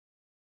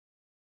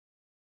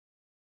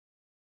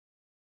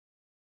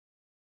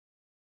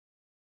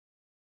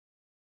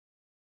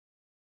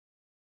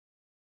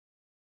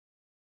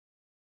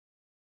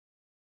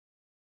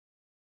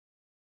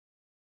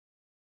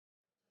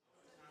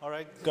All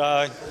right,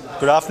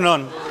 good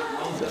afternoon.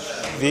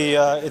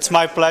 It's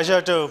my pleasure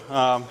to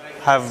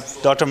have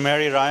Dr.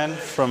 Mary Ryan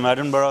from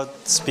Edinburgh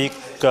speak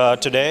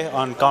today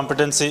on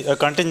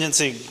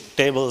contingency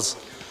tables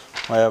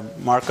by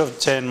Markov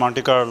chain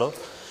Monte Carlo.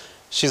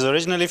 She's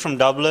originally from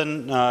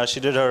Dublin.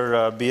 She did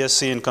her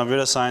BSc in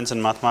computer science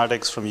and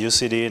mathematics from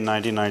UCD in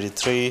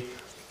 1993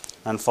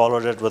 and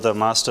followed it with a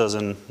master's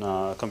in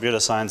computer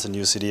science in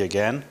UCD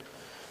again.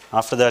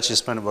 After that, she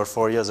spent about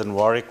 4 years in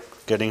Warwick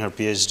getting her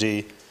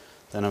PhD.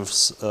 Then a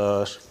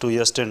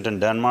 2-year stint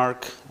in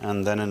Denmark,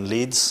 and then in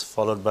Leeds,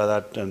 followed by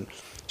that. And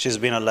she's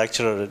been a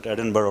lecturer at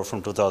Edinburgh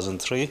from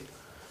 2003.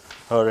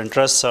 Her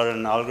interests are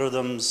in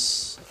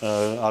algorithms,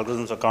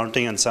 algorithms of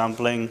counting and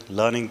sampling,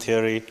 learning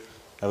theory,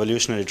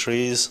 evolutionary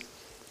trees,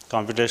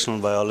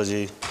 computational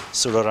biology,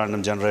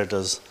 pseudo-random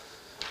generators,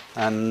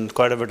 and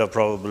quite a bit of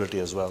probability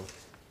as well.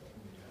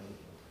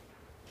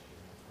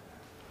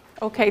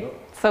 Okay,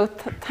 so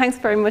thanks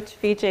very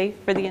much, Vijay,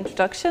 for the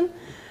introduction.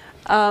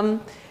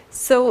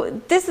 So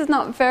this is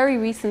not very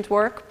recent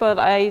work, but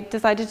I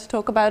decided to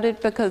talk about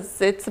it because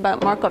it's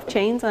about Markov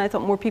chains, and I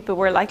thought more people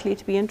were likely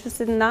to be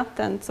interested in that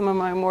than some of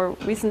my more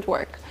recent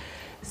work.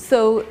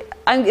 So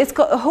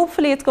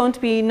hopefully it's going to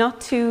be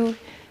not too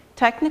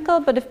technical,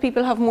 but if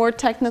people have more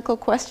technical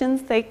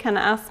questions, they can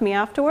ask me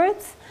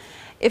afterwards.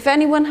 If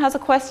anyone has a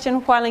question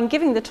while I'm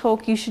giving the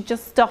talk, you should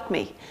just stop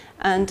me.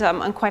 And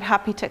I'm quite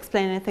happy to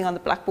explain anything on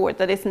the blackboard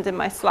that isn't in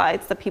my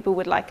slides that people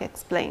would like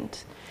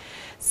explained.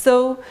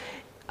 So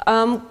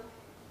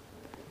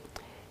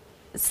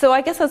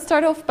I guess I'll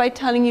start off by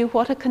telling you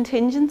what a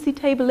contingency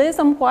table is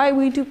and why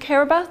we do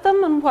care about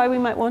them and why we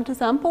might want to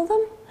sample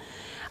them.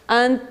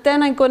 And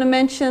then I'm going to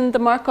mention the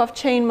Markov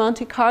chain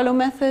Monte Carlo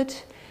method.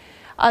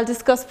 I'll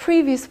discuss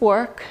previous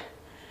work,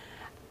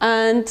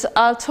 and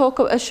I'll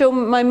show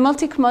my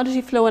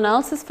multi-commodity flow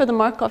analysis for the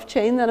Markov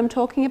chain that I'm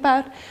talking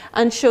about,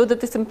 and show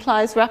that this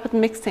implies rapid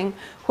mixing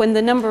when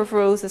the number of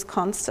rows is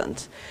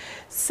constant.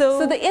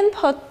 So the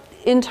input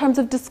in terms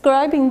of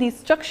describing these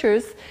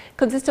structures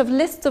consists of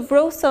lists of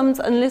row sums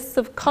and lists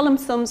of column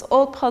sums,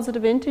 all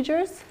positive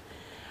integers.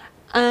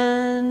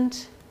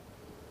 And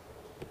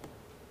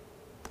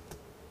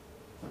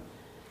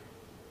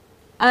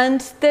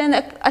then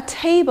a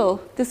table,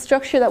 the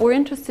structure that we're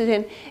interested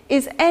in,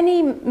 is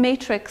any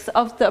matrix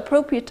of the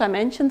appropriate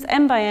dimensions,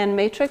 m by n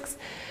matrix,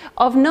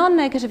 of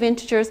non-negative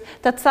integers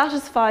that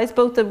satisfies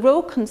both the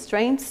row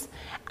constraints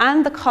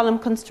and the column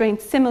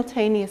constraints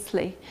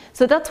simultaneously.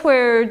 So that's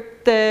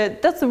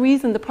the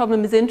reason the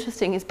problem is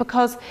interesting, is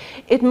because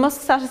it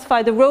must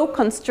satisfy the row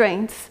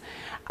constraints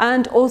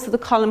and also the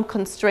column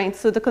constraints.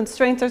 So the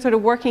constraints are sort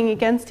of working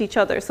against each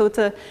other. So it's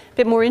a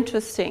bit more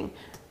interesting.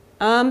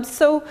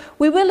 So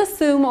we will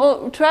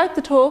assume throughout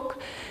the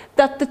talk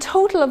that the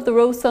total of the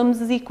row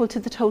sums is equal to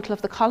the total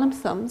of the column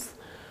sums.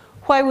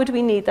 Why would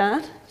we need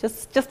that?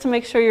 Just to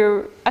make sure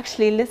you're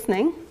actually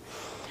listening.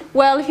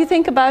 Well, if you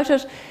think about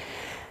it,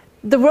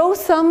 the row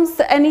sums,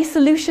 any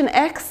solution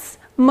x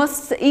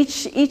must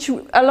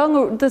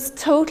this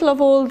total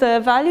of all the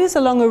values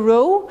along a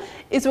row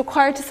is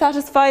required to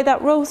satisfy that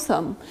row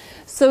sum.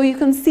 So you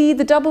can see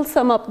the double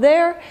sum up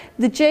there.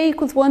 The j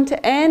equals 1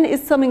 to n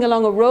is summing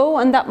along a row,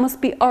 and that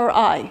must be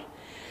Ri.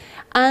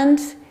 And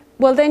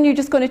well, then you're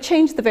just going to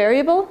change the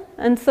variable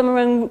and sum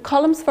around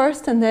columns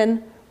first and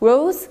then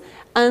rows.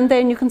 And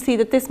then you can see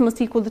that this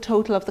must equal the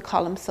total of the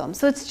column sums.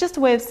 So it's just a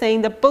way of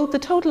saying that both the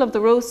total of the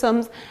row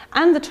sums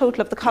and the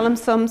total of the column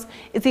sums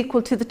is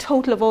equal to the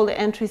total of all the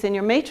entries in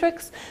your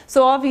matrix.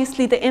 So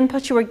obviously the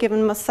input you were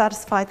given must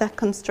satisfy that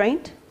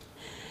constraint.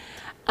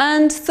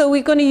 And so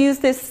we're going to use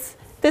this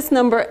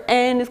number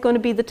n is going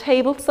to be the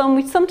table sum.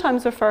 We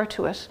sometimes refer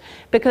to it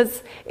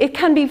because it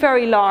can be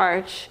very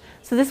large.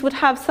 So this would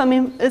have some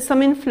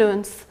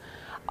influence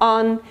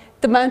on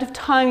the amount of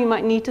time you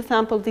might need to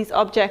sample these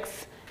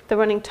objects. The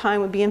running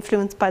time would be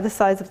influenced by the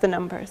size of the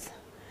numbers,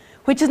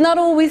 which is not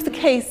always the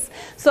case.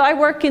 So I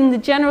work in the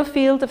general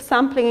field of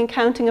sampling and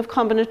counting of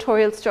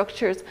combinatorial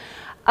structures.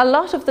 A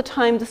lot of the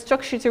time, the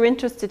structures you're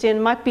interested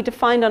in might be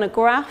defined on a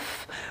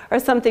graph or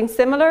something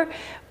similar,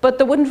 but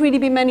there wouldn't really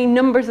be many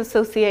numbers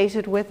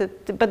associated with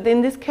it. But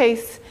in this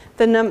case,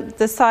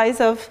 the size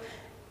of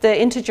the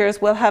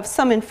integers will have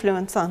some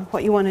influence on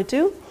what you want to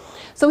do.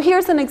 So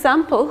here's an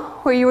example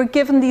where you were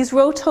given these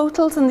row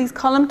totals and these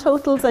column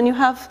totals, and you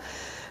have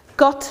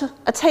got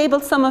a table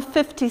sum of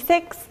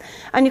 56,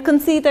 and you can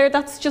see there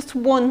that's just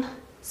one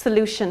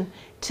solution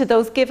to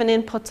those given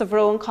inputs of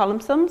row and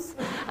column sums.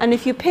 And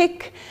if you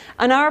pick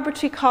an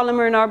arbitrary column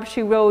or an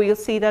arbitrary row, you'll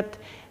see that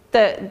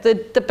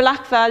the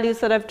black values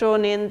that I've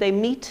drawn in, they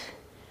meet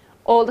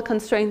all the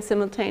constraints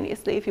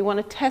simultaneously. If you want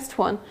to test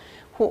one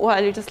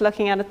while you're just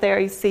looking at it there,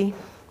 you see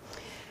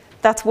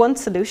that's one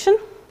solution.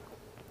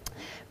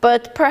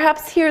 But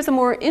perhaps here's a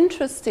more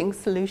interesting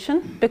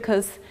solution,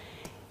 because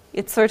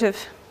it's sort of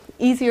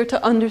easier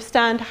to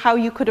understand how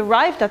you could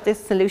arrive at this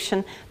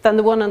solution than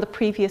the one on the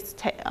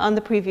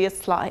previous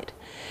slide.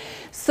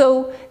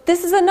 So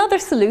this is another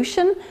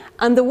solution,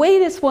 and the way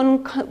this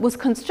one was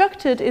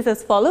constructed is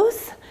as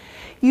follows.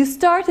 You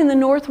start in the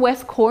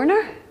northwest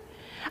corner,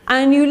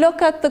 and you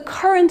look at the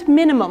current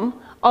minimum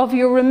of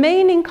your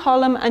remaining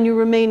column and your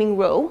remaining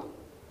row,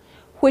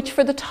 which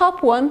for the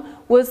top one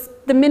was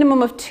the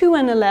minimum of 2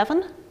 and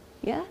 11.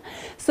 Yeah?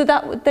 So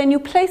that then you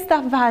place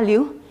that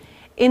value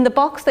in the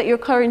box that you're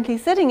currently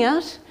sitting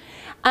at,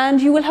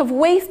 and you will have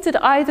wasted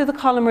either the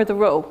column or the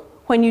row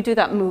when you do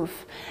that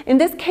move. In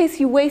this case,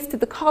 you wasted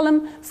the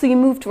column, so you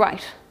moved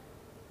right.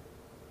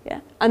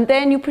 Yeah? And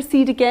then you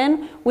proceed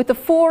again with the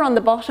 4 on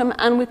the bottom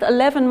and with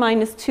 11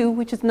 minus 2,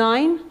 which is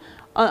 9,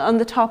 on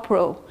the top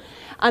row.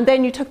 And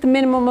then you took the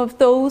minimum of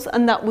those,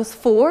 and that was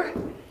 4.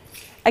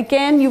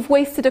 Again, you've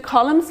wasted a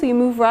column, so you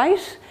move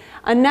right.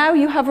 And now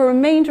you have a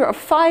remainder of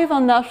 5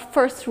 on that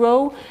first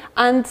row,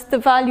 and the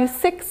value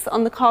 6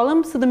 on the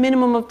column, so the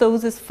minimum of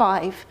those is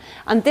 5.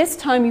 And this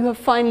time you have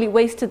finally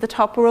wasted the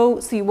top row,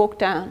 so you walk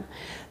down.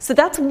 So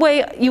that's the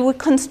way you would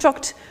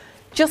construct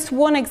just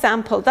one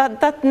example.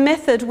 That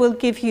method will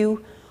give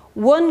you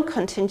one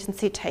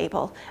contingency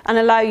table and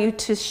allow you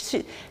to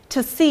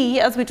see,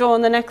 as we draw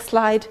on the next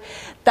slide,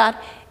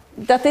 that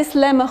this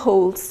lemma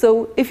holds.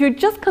 So if you're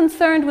just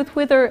concerned with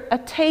whether a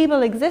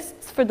table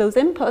exists for those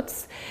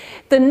inputs,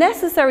 the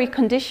necessary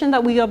condition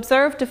that we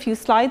observed a few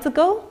slides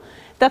ago,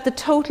 that the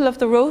total of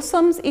the row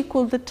sums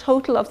equal the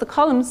total of the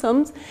column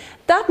sums,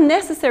 that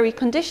necessary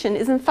condition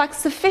is in fact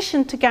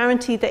sufficient to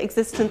guarantee the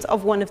existence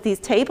of one of these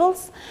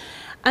tables.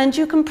 And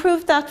you can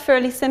prove that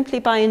fairly simply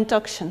by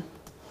induction.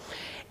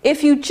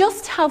 If you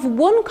just have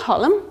one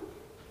column,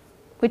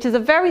 which is a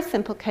very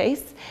simple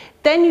case,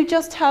 then you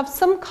just have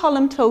some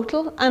column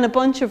total and a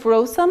bunch of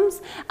row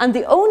sums, and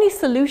the only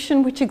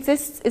solution which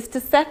exists is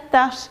to set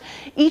that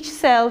each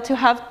cell to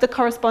have the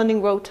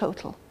corresponding row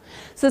total.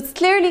 So it's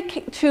clearly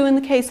true in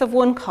the case of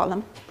one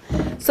column.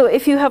 So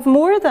if you have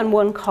more than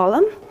one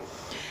column,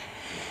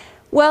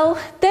 well,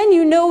 then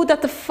you know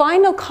that the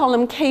final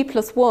column k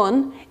plus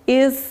 1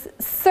 is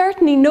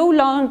certainly no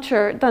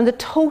larger than the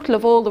total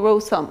of all the row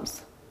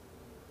sums.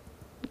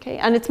 Okay,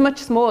 and it's much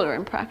smaller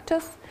in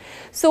practice.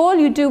 So all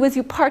you do is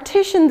you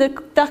partition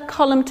that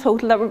column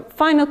total, that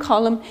final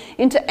column,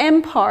 into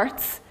m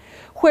parts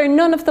where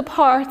none of the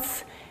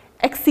parts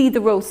exceed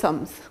the row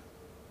sums.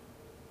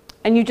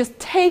 And you just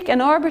take an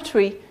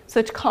arbitrary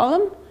such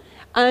column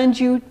and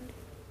you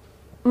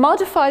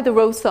modify the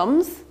row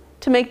sums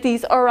to make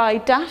these Ri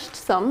dashed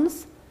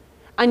sums,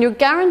 and you're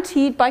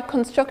guaranteed by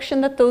construction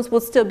that those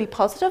will still be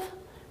positive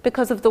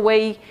because of the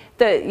way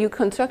that you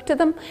constructed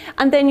them.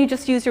 And then you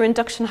just use your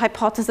induction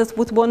hypothesis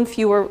with one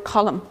fewer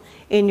column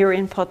in your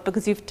input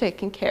because you've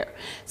taken care.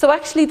 So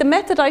actually the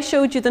method I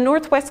showed you, the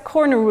northwest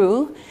corner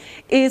rule,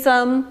 is,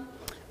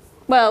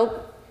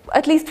 well,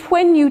 at least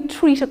when you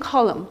treat a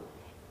column,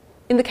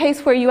 in the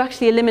case where you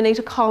actually eliminate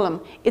a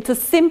column, it's a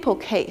simple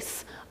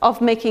case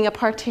of making a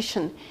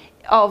partition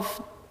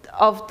of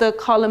the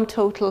column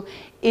total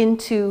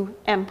into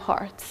m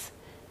parts.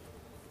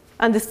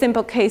 And the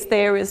simple case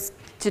there is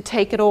to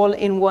take it all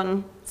in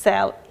one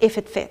cell if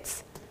it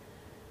fits.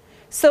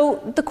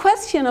 So the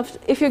question of,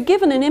 if you're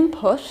given an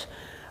input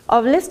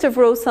of a list of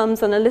row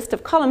sums and a list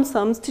of column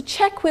sums, to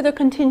check whether a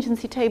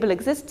contingency table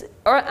exists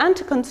and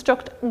to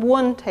construct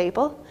one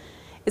table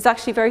is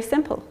actually very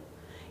simple.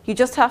 You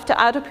just have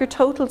to add up your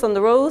totals on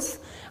the rows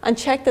and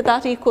check that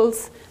that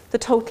equals the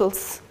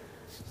totals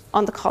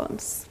on the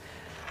columns.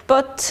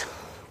 But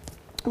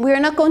we're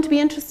not going to be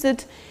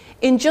interested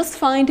in just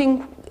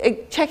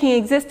checking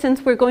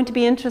existence. We're going to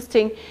be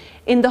interested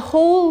in the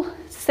whole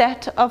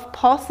set of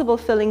possible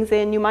fillings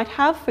in you might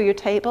have for your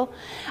table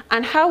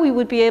and how we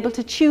would be able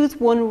to choose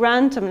one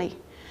randomly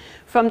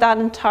from that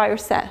entire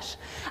set.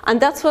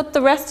 And that's what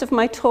the rest of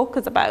my talk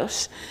is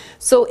about.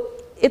 So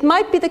it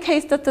might be the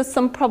case that there's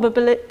some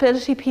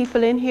probability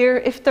people in here.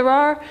 If there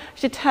are, I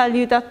should tell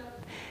you that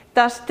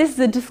this is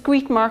a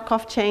discrete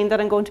Markov chain that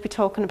I'm going to be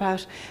talking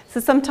about. So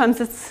sometimes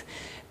it's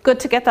good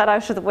to get that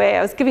out of the way.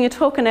 I was giving a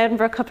talk in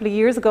Edinburgh a couple of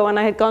years ago and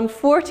I had gone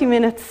 40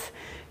 minutes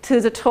to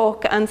the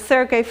talk, and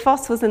Sergei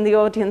Foss was in the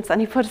audience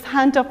and he put his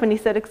hand up and he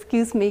said,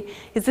 "Excuse me,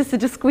 is this a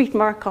discrete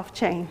Markov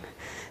chain?"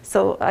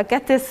 So I'll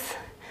get this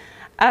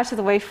out of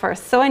the way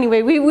first. So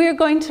anyway, we're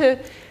going to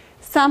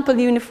sample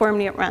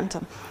uniformly at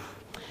random.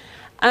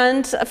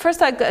 And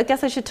first I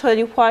guess I should tell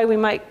you why we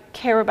might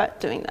care about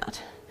doing that.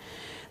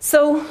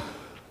 So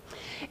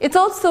it's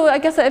also, I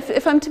guess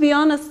if I'm to be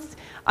honest,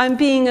 I'm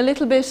being a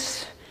little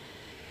bit,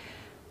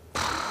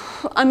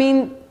 I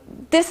mean,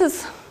 this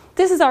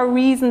is our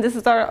reason, this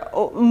is our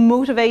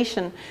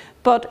motivation,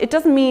 but it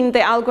doesn't mean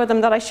the algorithm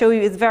that I show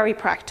you is very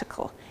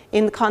practical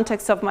in the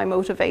context of my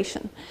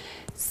motivation.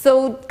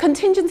 So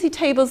contingency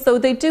tables, though,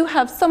 they do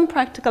have some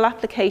practical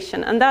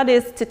application, and that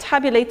is to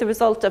tabulate the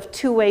result of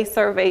two-way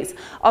surveys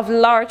of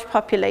large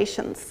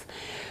populations,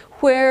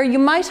 where you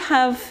might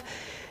have,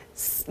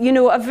 you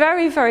know, a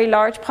very, very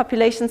large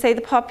population, say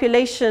the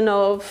population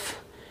of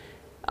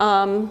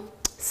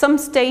some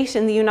state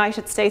in the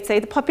United States, say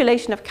the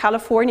population of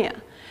California.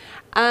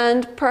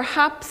 And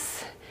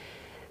perhaps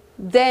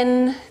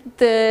then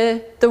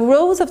the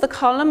rows of the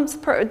columns,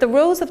 the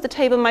rows of the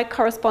table might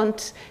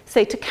correspond,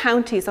 say, to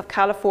counties of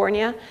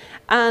California,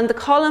 and the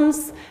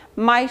columns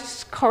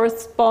might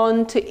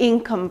correspond to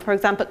income. For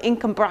example,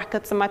 income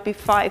brackets, there might be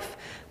 5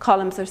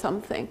 columns or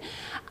something.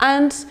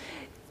 And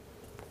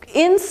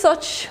in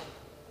such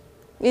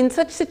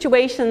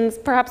situations,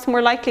 perhaps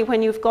more likely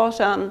when you've got,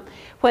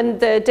 when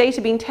the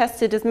data being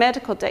tested is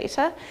medical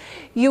data,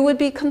 you would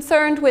be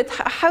concerned with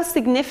how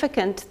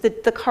significant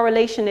the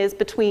correlation is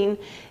between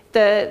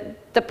the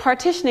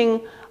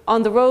partitioning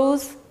on the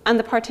rows and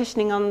the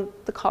partitioning on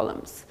the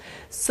columns.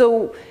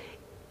 So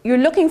you're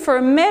looking for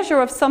a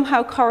measure of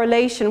somehow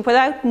correlation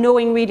without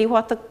knowing really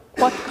what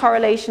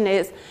correlation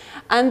is.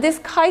 And this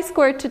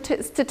chi-squared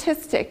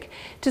statistic,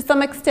 to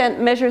some extent,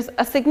 measures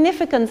a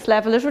significance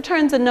level. It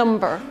returns a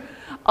number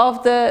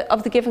of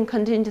the given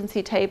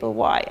contingency table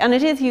Y, and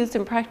it is used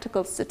in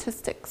practical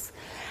statistics.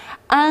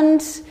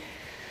 And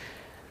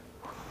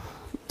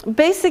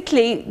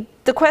basically,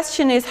 the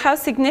question is how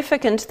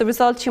significant the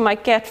result you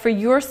might get for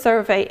your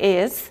survey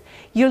is.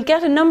 You'll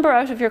get a number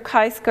out of your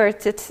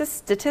chi-squared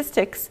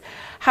statistics.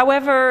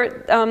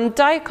 However,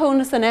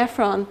 Diaconis and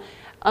Ephron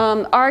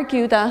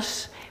argue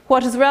that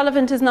what is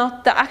relevant is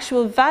not the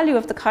actual value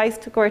of the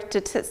chi-squared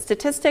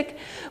statistic,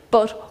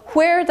 but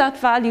where that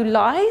value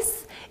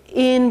lies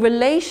in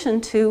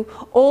relation to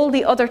all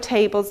the other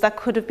tables that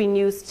could have been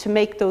used to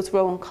make those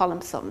row and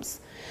column sums.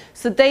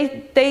 So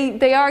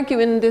they argue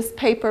in this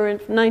paper in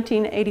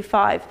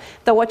 1985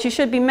 that what you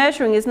should be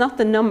measuring is not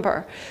the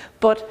number,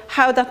 but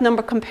how that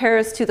number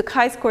compares to the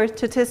chi-squared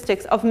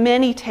statistics of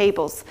many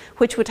tables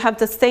which would have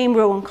the same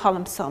row and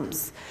column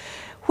sums.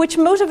 Which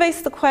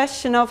motivates the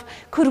question of,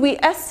 could we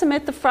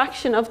estimate the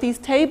fraction of these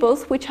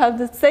tables which have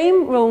the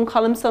same row and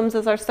column sums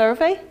as our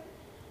survey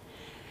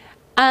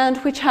and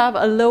which have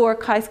a lower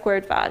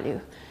chi-squared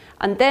value?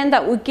 And then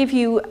that would give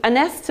you an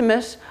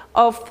estimate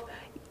of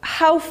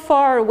how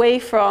far away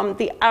from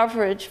the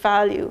average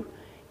value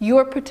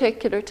your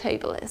particular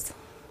table is.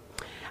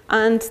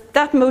 And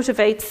that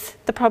motivates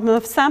the problem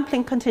of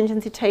sampling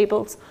contingency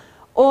tables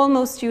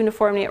almost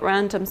uniformly at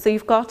random. So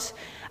you've got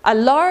a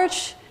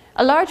large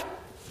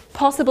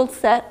possible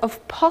set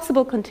of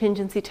possible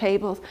contingency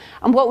tables.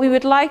 And what we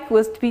would like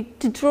was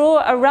to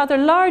draw a rather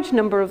large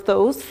number of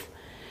those,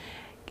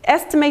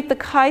 estimate the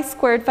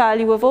chi-squared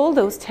value of all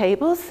those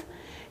tables,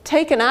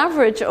 take an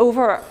average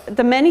over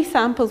the many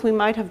samples we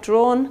might have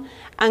drawn,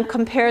 and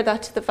compare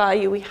that to the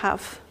value we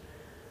have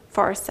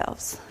for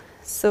ourselves.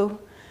 So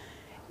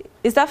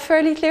is that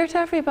fairly clear to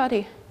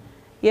everybody?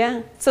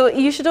 Yeah. So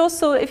you should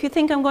also, if you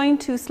think I'm going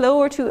too slow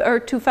or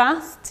too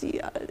fast,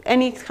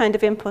 any kind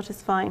of input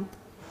is fine.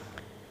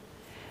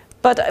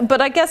 But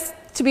I guess,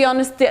 to be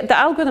honest, the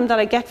algorithm that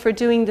I get for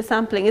doing the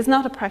sampling is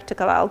not a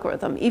practical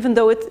algorithm. Even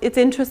though it's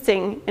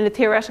interesting in a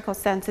theoretical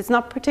sense, it's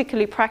not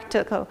particularly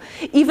practical.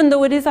 Even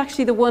though it is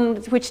actually the one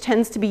which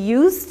tends to be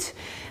used,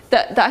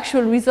 the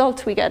actual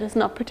result we get is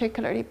not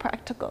particularly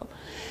practical.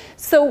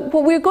 So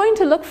what we're going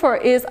to look for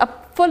is a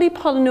fully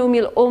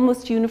polynomial,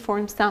 almost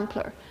uniform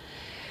sampler.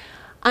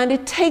 And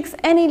it takes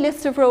any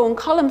list of row and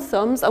column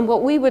sums, and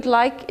what we would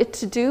like it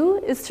to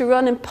do is to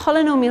run in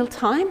polynomial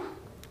time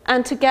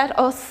and to get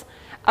us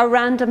a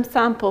random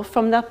sample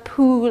from that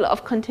pool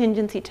of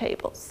contingency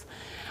tables.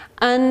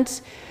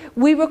 And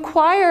we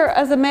require,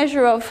 as a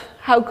measure of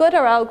how good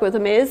our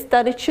algorithm is,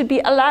 that it should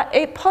be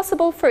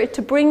possible for it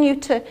to bring you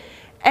to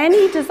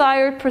any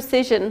desired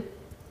precision,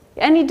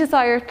 any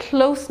desired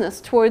closeness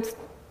towards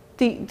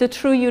the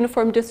true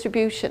uniform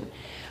distribution,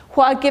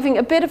 while giving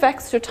a bit of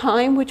extra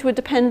time, which would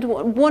depend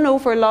 1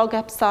 over log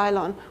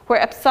epsilon, where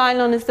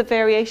epsilon is the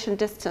variation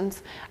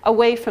distance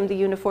away from the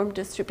uniform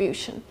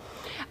distribution.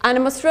 And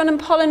it must run in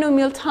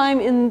polynomial time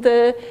in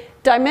the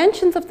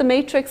dimensions of the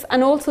matrix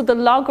and also the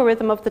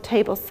logarithm of the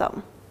table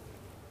sum.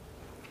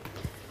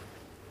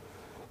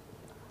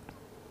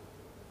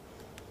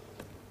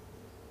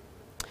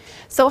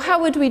 So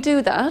how would we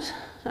do that?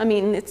 I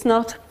mean, it's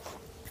not,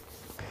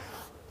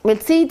 we'll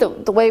see the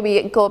way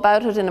we go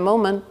about it in a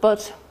moment,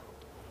 but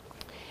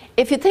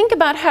if you think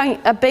about how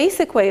a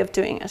basic way of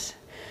doing it,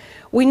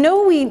 we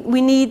know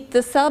we need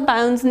the cell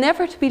bounds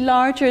never to be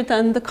larger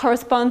than the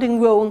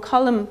corresponding row and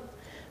column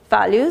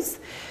values.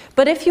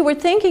 But if you were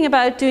thinking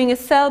about doing a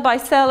cell by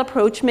cell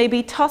approach,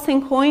 maybe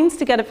tossing coins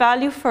to get a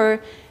value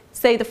for,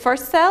 say, the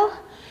first cell,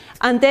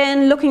 and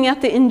then looking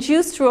at the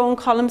induced row and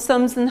column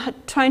sums and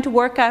trying to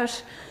work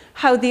out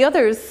how the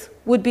others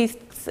would be,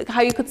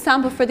 how you could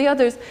sample for the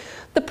others.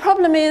 The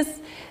problem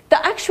is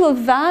the actual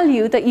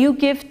value that you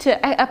give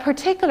to a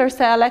particular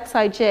cell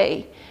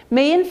xij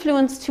may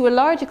influence to a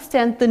large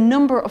extent the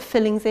number of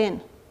fillings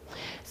in.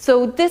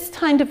 So this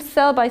kind of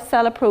cell by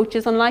cell approach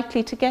is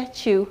unlikely to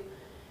get you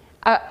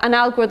an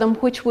algorithm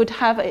which would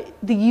have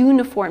the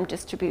uniform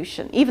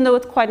distribution. Even though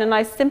it's quite a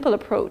nice simple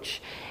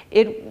approach,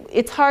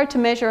 it's hard to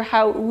measure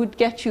how it would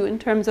get you in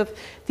terms of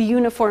the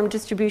uniform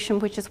distribution,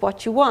 which is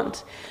what you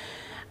want.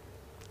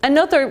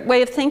 Another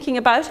way of thinking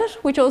about it,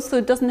 which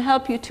also doesn't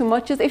help you too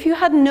much, is if you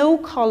had no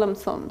column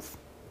sums,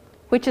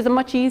 which is a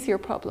much easier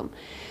problem.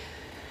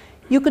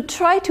 You could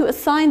try to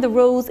assign the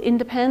rows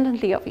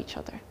independently of each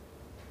other.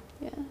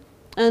 Yeah.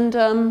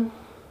 And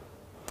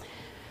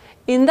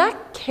in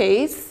that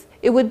case,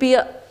 it would be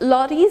a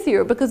lot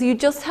easier, because you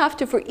just have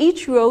to, for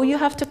each row, you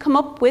have to come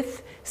up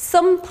with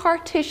some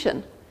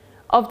partition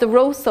of the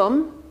row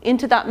sum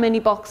into that many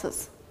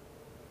boxes.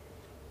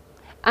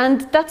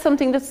 And that's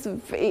something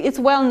it's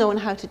well known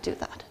how to do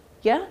that,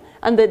 yeah?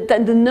 And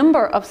the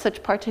number of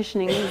such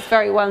partitioning is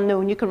very well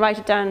known. You can write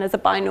it down as a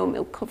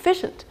binomial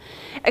coefficient.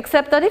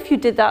 Except that if you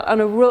did that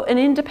on an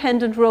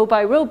independent row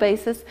by row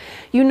basis,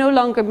 you no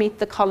longer meet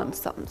the column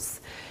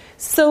sums.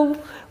 So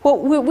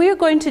what we're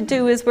going to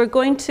do is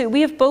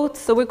we have both,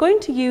 so we're going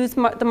to use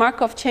the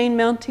Markov chain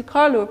Monte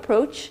Carlo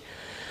approach.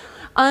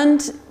 And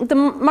the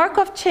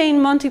Markov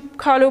chain Monte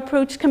Carlo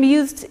approach can be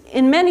used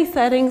in many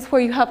settings where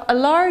you have a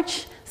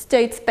large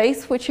state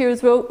space, which here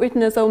is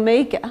written as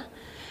omega,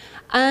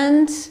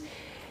 and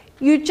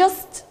you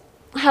just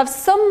have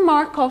some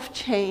Markov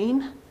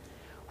chain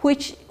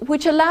which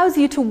allows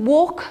you to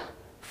walk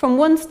from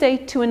one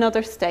state to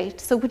another state,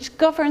 so which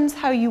governs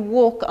how you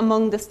walk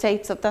among the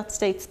states of that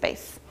state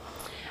space.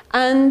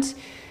 And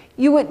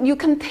you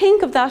can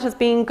think of that as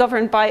being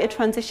governed by a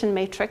transition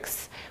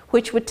matrix,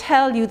 which would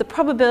tell you the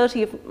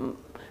probability of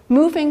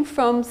moving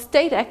from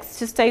state X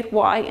to state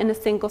Y in a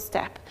single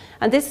step.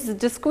 And this is a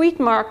discrete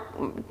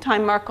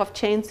time Markov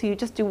chain, so you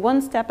just do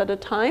one step at a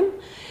time.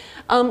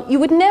 You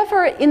would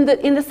never, in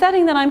the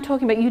setting that I'm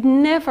talking about, you'd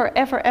never,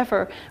 ever,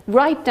 ever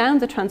write down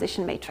the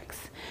transition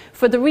matrix,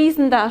 for the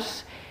reason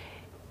that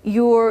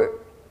your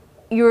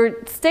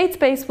state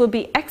space will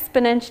be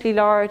exponentially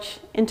large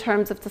in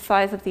terms of the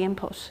size of the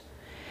input.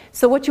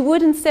 So what you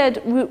would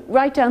instead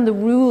write down the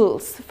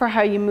rules for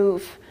how you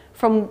move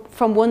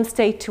from one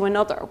state to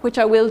another, which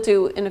I will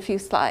do in a few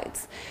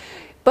slides.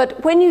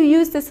 But when you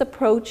use this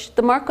approach,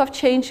 the Markov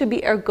chain should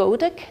be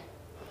ergodic,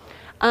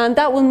 and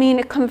that will mean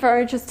it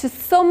converges to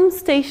some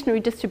stationary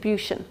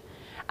distribution.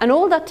 And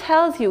all that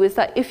tells you is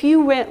that if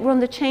you run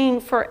the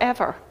chain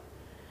forever,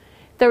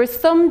 there is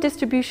some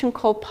distribution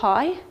called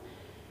pi.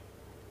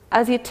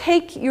 As you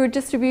take your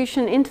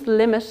distribution into the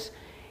limit,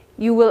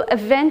 you will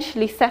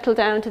eventually settle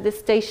down to this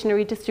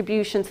stationary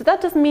distribution. So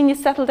that doesn't mean you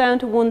settle down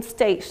to one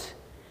state.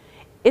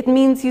 It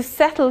means you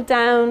settle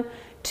down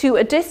to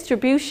a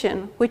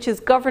distribution which is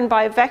governed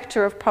by a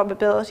vector of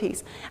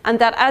probabilities, and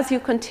that as you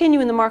continue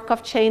in the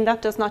Markov chain,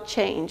 that does not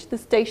change, the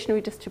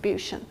stationary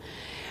distribution.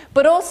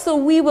 But also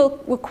we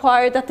will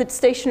require that the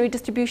stationary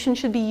distribution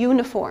should be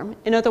uniform.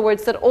 In other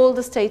words, that all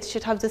the states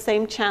should have the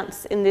same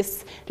chance in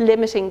this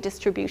limiting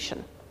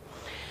distribution.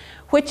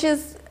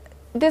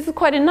 This is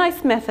quite a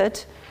nice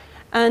method,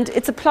 and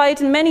it's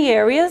applied in many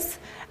areas,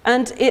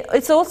 and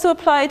it's also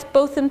applied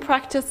both in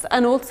practice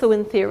and also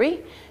in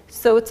theory.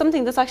 So it's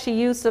something that's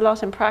actually used a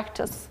lot in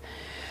practice.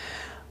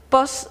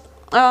 But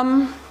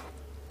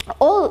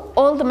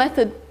all the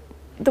method,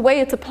 the way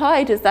it's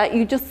applied is that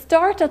you just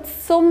start at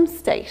some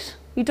state.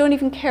 You don't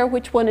even care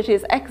which one it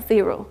is,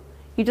 x0.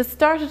 You just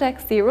start at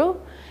x0,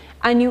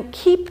 and you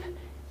keep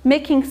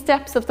making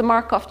steps of the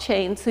Markov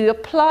chain. So you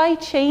apply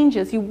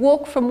changes. You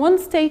walk from one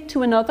state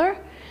to another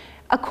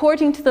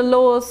according to the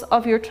laws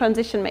of your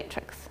transition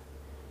matrix.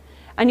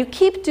 And you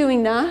keep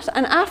doing that,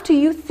 and after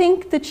you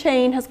think the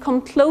chain has come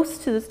close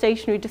to the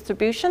stationary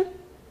distribution,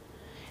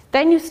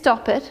 then you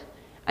stop it,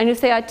 and you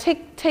say, I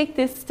take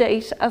this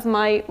state as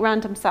my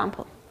random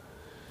sample.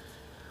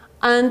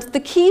 And the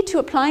key to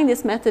applying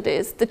this method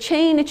is the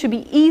chain, it should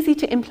be easy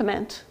to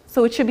implement.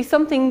 So it should be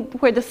something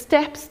where the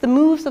steps, the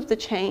moves of the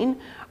chain,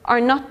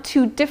 are not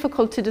too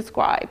difficult to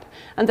describe,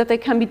 and that they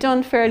can be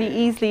done fairly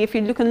easily. If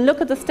you can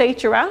look at the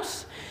state you're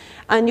at,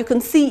 and you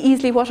can see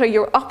easily what are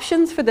your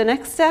options for the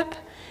next step,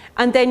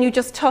 and then you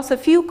just toss a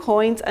few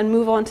coins and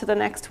move on to the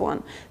next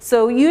one.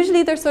 So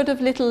usually they're sort of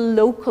little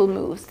local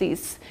moves.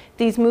 These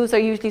moves are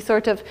usually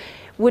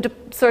would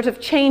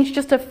change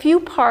just a few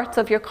parts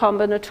of your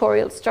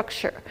combinatorial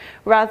structure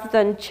rather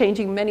than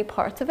changing many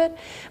parts of it.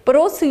 But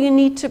also you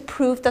need to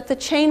prove that the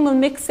chain will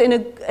mix in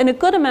a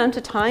good amount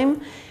of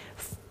time.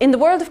 In the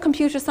world of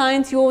computer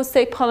science, you always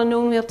say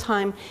polynomial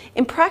time.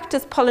 In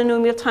practice,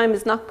 polynomial time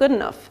is not good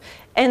enough.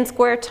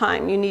 N-squared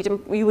time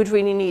you would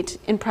really need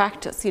in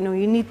practice. You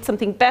need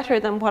something better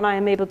than what I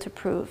am able to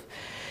prove.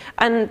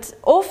 And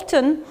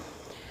often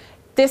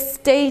this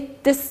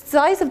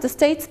size of the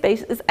state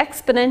space is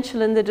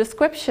exponential in the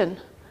description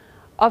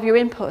of your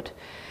input.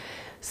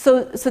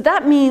 So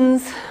that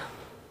means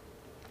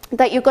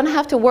that you're going to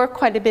have to work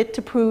quite a bit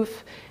to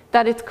prove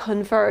that it's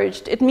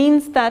converged. It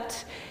means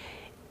that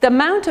the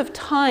amount of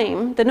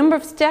time, the number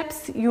of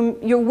steps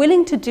you're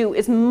willing to do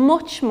is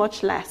much,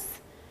 much less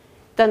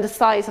than the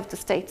size of the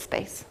state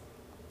space,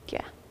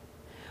 yeah.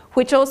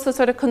 Which also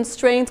sort of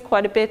constrains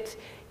quite a bit,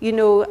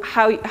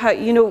 how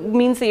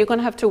means that you're going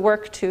to have to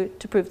work to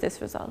prove this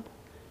result.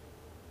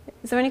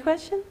 Is there any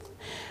questions?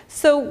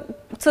 So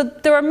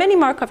there are many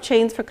Markov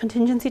chains for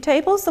contingency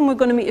tables, and we're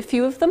going to meet a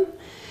few of them.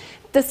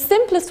 The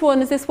simplest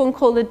one is this one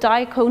called the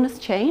Diaconus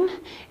chain.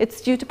 It's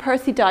due to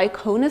Percy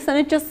Diaconus, and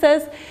it just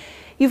says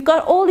you've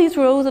got all these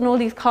rows and all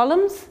these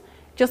columns.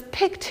 Just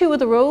pick two of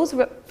the rows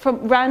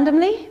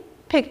randomly.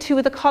 Pick two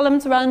of the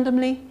columns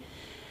randomly,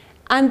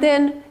 and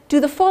then do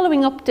the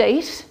following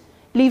update.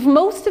 Leave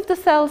most of the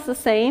cells the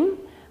same,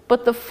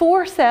 but the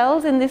 4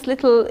 cells in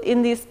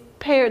this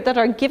pair that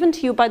are given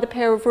to you by the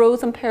pair of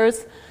rows and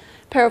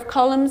pair of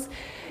columns,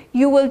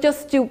 you will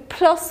just do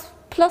plus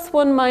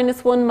 1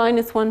 minus 1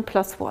 minus 1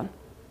 plus 1.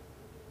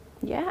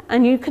 Yeah,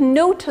 and you can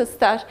notice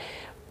that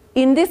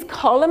in this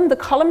column, the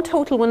column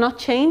total will not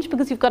change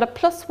because you've got a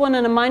plus 1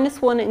 and a minus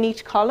 1 in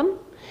each column,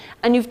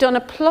 and you've done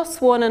a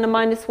plus 1 and a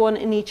minus 1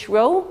 in each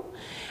row,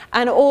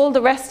 and all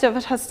the rest of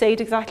it has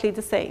stayed exactly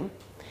the same.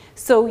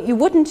 So you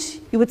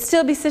would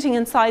still be sitting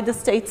inside the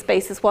state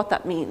space is what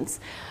that means.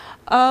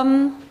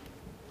 The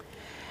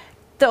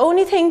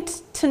only thing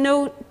to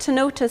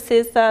notice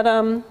is that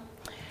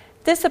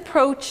this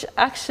approach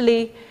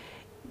actually,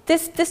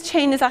 this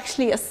chain is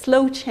actually a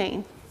slow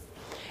chain.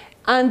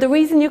 And the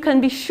reason you can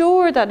be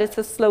sure that it's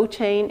a slow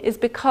chain is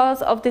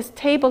because of this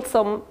table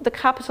sum, the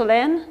capital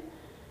N.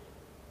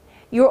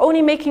 You're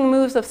only making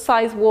moves of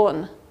size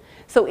 1.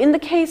 So in the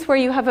case where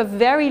you have a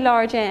very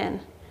large n,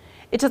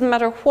 it doesn't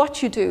matter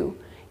what you do,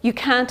 you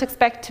can't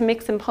expect to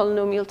mix in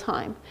polynomial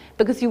time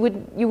because you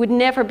would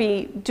never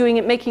be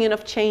making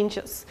enough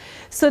changes.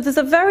 So there's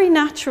a very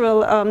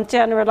natural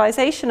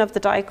generalization of the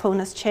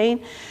diaconus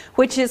chain,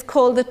 which is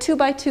called the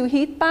 2x2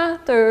 heat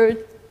bath, or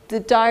the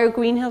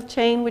Dyer-Greenhill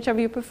chain, whichever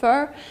you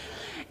prefer.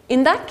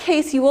 In that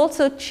case, you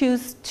also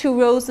choose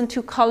 2 rows and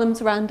 2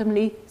 columns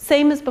randomly,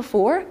 same as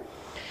before.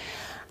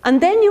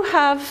 And then you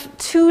have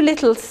 2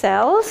 little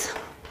cells.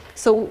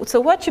 So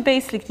what you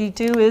basically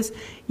do is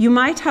you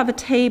might have a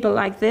table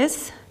like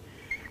this,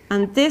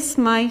 and this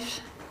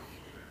might,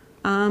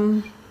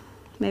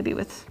 maybe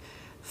with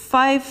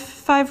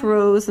 5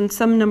 rows and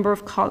some number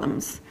of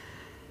columns.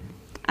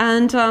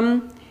 And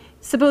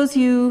suppose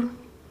you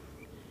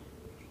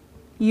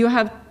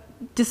have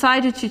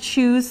decided to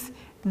choose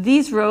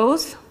these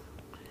rows,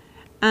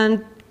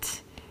 and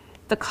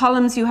the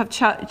columns you have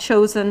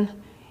chosen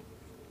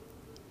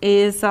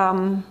is,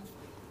 then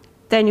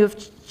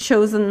you've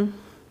chosen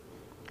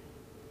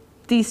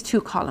these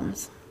 2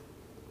 columns.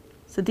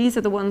 So these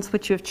are the ones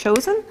which you have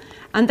chosen,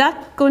 and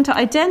that's going to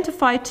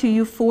identify to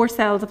you 4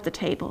 cells of the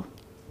table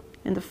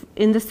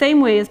in the same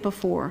way as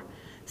before.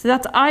 So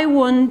that's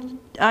I1,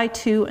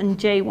 I2, and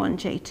J1,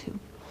 J2.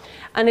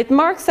 And it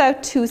marks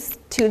out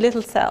two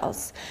little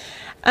cells.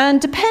 And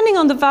depending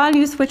on the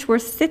values which were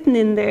sitting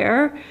in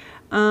there,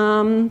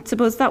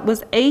 suppose that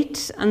was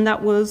 8 and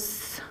that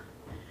was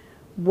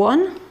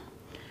 1,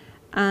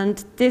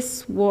 and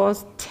this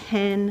was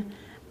 10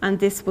 and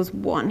this was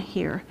 1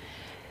 here.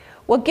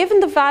 Well, given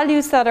the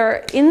values that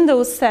are in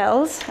those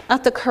cells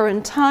at the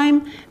current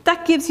time,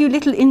 that gives you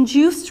little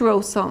induced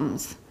row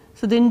sums.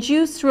 So the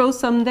induced row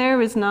sum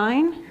there is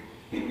 9,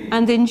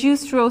 and the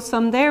induced row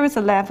sum there is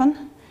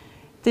 11.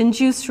 The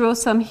induced row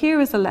sum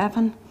here is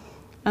 11,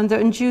 and the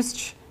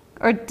induced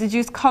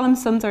deduced column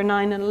sums are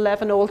 9 and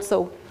 11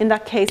 also in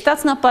that case.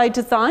 That's not by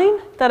design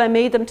that I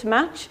made them to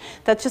match,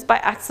 that's just by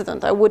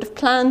accident. I would have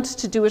planned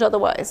to do it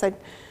otherwise. I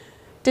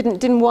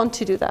didn't want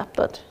to do that,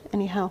 but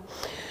anyhow.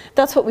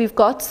 That's what we've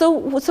got. So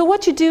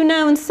what you do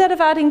now, instead of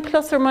adding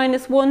plus or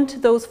minus 1 to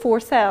those 4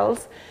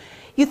 cells,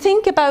 you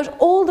think about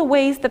all the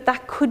ways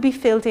that could be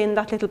filled in,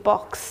 that little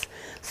box.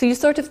 So you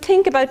sort of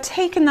think about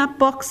taking that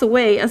box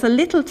away as a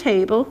little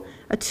table,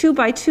 a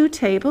 2x2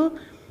 table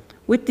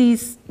with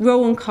these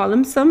row and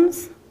column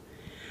sums,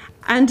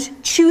 and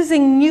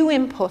choosing new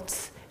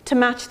inputs to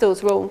match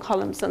those row and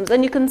column sums.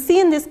 And you can see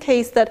in this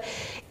case that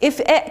if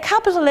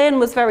capital N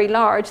was very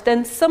large,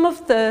 then some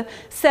of the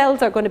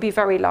cells are going to be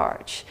very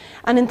large.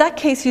 And in that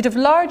case, you'd have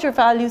larger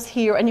values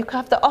here, and you could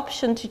have the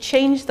option to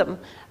change them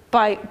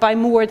by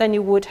more than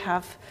you would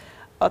have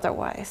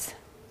otherwise.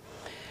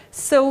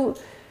 So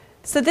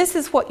this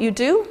is what you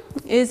do,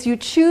 is you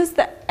choose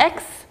the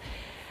X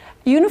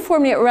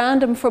uniformly at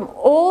random from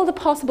all the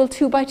possible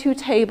 2x2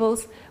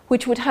 tables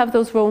which would have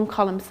those row and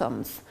column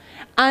sums.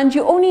 And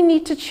you only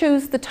need to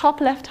choose the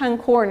top left-hand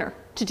corner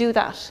to do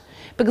that.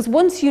 Because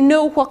once you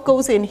know what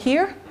goes in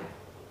here,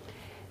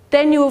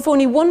 then you have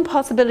only one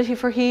possibility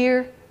for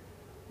here,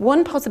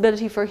 one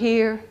possibility for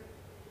here,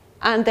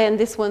 and then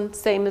this one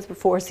same as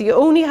before. So you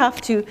only have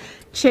to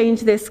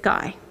change this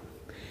guy.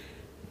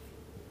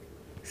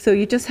 So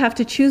you just have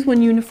to choose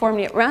one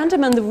uniformly at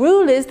random, and the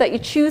rule is that you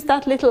choose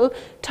that little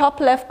top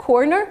left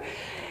corner,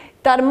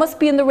 that it must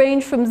be in the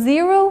range from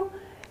 0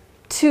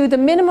 to the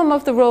minimum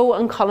of the row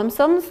and column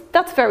sums.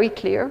 That's very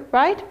clear,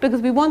 right?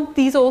 Because we want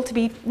these all to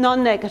be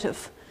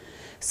non-negative.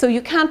 So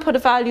you can't put a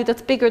value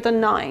that's bigger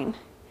than 9.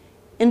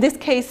 In this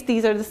case,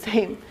 these are the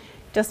same.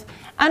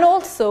 And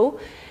also,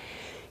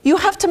 you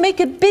have to make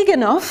it big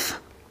enough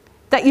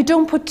that you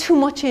don't put too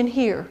much in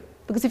here.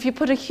 Because if you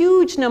put a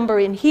huge number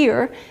in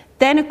here,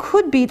 then it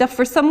could be that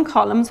for some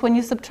columns, when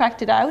you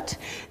subtract it out,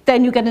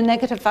 then you get a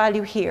negative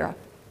value here.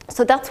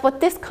 So that's what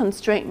this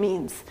constraint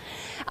means.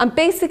 And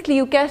basically,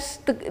 you get,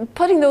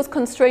 putting those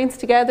constraints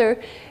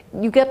together,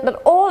 you get that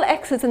all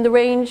x's in the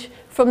range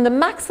from the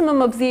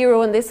maximum of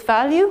 0 in this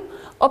value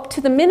up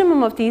to the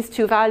minimum of these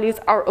two values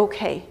are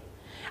okay.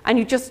 And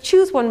you just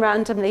choose one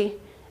randomly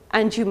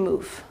and you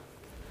move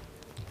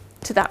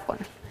to that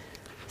one.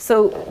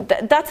 So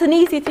that's an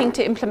easy thing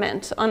to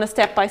implement on a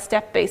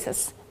step-by-step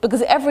basis,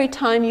 because every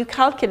time you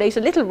calculate a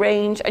little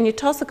range and you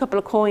toss a couple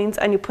of coins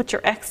and you put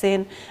your X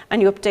in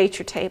and you update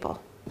your table.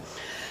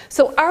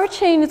 So our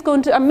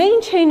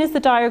main chain is the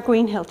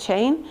Dyer-Greenhill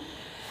chain.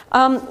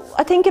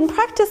 I think in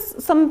practice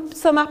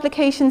some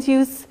applications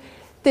use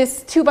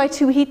this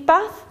 2x2 heat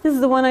bath. This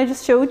is the one I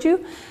just showed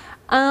you.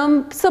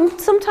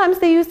 Sometimes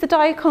they use the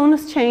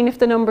Diaconus chain if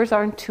the numbers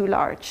aren't too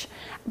large.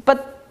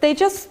 But they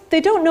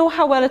don't know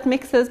how well it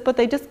mixes, but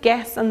they just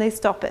guess and they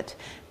stop it.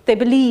 They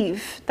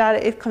believe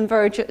that it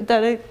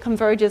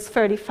converges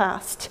fairly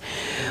fast.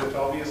 Is it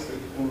obvious that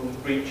you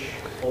can reach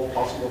all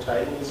possible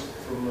tables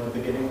from the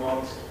beginning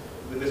ones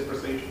with this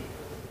procedure?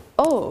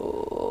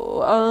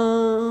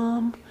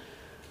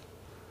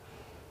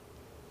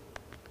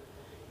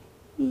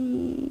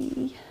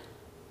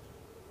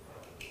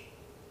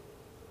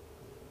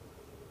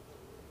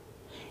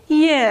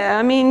 Yeah,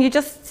 I mean,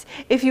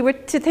 if you were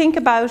to think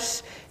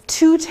about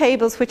two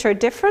tables which are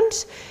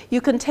different, you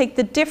can take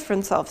the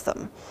difference of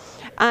them.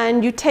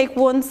 And you take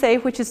one, say,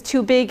 which is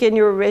too big in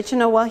your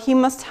original, well, he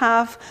must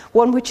have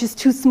one which is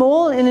too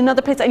small in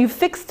another place, and you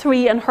fix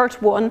 3 and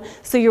hurt 1,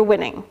 so you're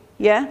winning,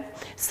 yeah?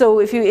 So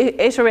if you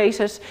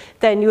iterate it,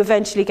 then you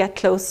eventually get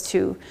close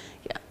to,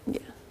 yeah.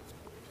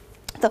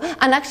 So,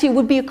 and actually it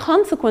would be a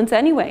consequence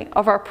anyway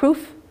of our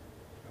proof.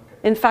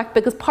 In fact,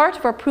 because part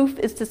of our proof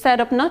is to set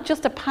up not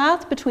just a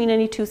path between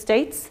any two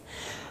states,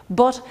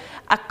 but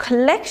a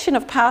collection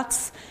of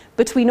paths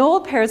between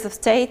all pairs of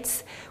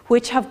states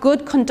which have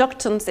good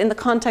conductance in the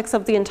context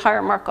of the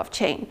entire Markov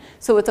chain.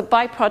 So it's a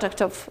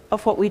byproduct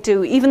of what we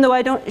do, even though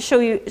I don't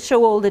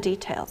show all the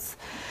details.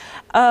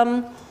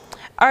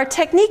 Our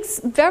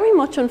techniques very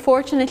much,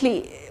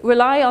 unfortunately,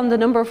 rely on the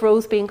number of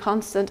rows being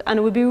constant, and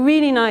it would be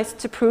really nice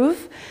to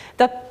prove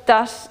that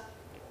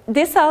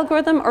this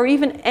algorithm, or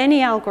even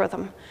any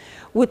algorithm,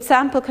 would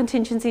sample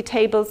contingency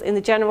tables in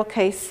the general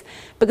case,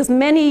 because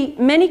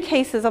many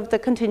cases of the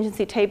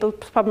contingency table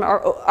problem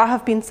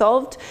have been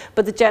solved,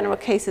 but the general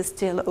case is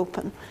still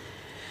open.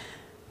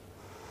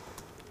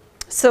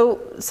 So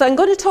I'm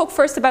going to talk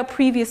first about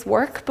previous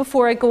work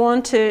before I go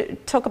on to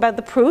talk about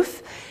the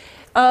proof.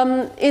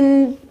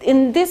 In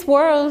this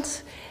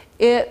world,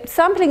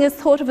 sampling is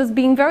thought of as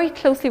being very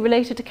closely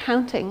related to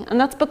counting, and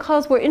that's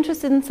because we're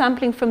interested in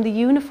sampling from the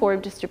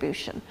uniform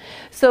distribution.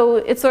 So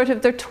it's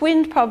they're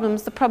twinned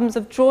problems, the problems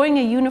of drawing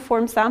a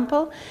uniform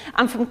sample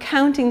and from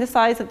counting the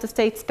size of the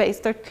state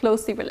space. They're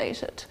closely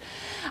related.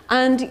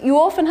 And you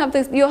often have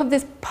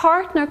this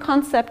partner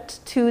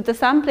concept to the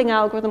sampling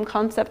algorithm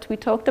concept we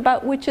talked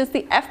about, which is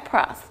the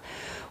FPRAS,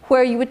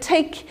 where you would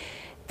take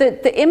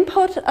the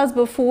input as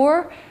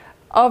before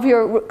of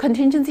your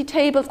contingency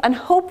tables, and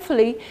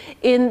hopefully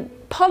in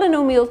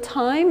polynomial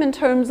time, in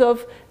terms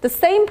of the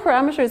same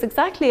parameters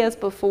exactly as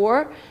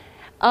before,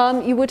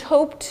 you would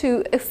hope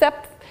to,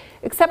 except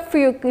for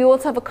you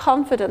also have a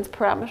confidence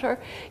parameter,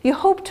 you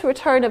hope to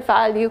return a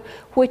value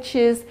which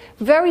is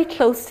very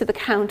close to the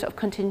count of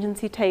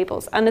contingency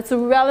tables, and it's a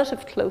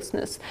relative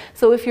closeness.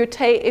 So if your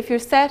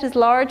set is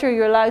larger,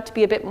 you're allowed to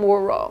be a bit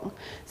more wrong.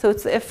 So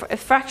it's a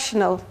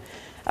fraction,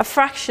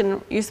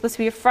 you're supposed to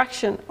be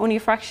only a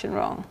fraction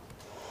wrong.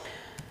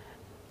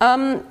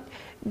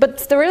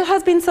 But there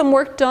has been some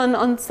work done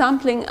on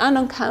sampling and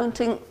on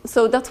counting,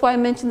 so that's why I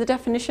mentioned the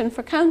definition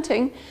for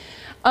counting.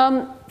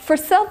 For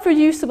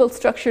self-reducible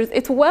structures,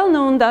 it's well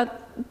known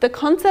that the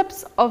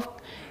concepts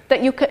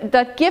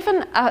that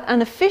given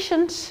an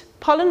efficient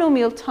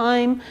polynomial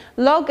time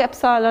log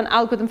epsilon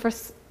algorithm for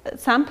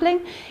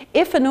sampling,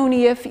 if and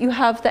only if you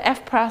have the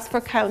FPRAS for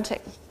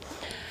counting.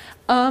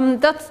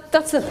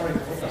 That's a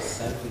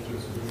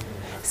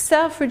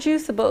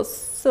self-reducible.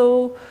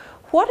 So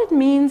what it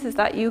means is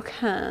that you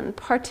can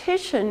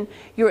partition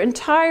your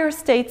entire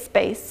state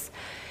space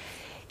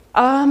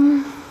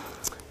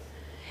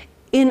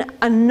in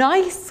a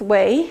nice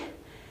way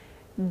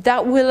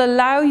that will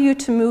allow you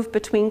to move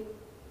between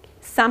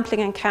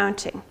sampling and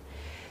counting.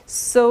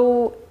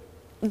 So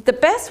the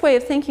best way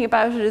of thinking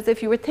about it is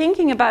if you were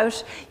thinking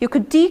about, you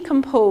could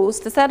decompose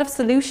the set of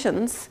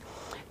solutions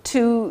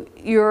to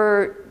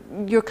your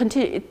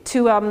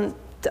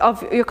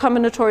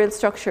combinatorial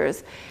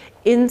structures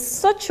in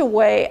such a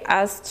way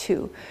as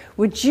to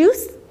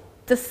reduce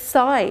the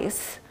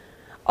size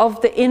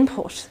of the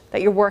input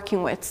that you're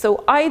working with.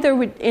 So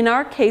either, in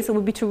our case, it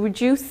would be to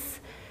reduce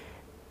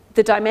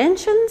the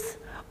dimensions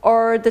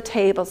or the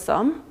table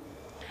sum,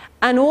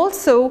 and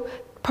also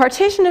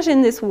partition it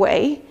in this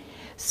way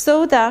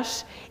so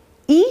that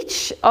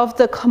each of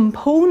the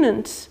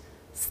components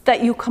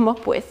that you come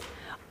up with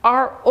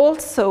are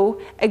also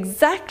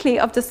exactly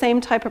of the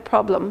same type of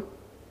problem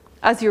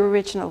as your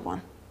original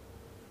one.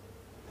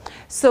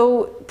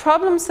 So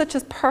problems such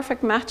as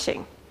perfect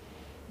matching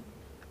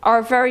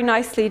are very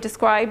nicely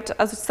described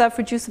as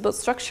self-reducible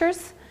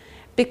structures,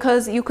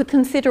 because you could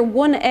consider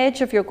one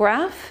edge of your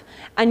graph,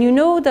 and you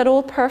know that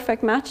all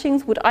perfect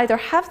matchings would either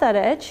have that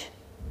edge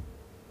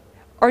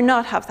or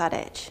not have that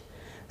edge.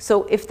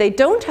 So if they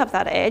don't have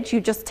that edge,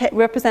 you just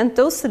represent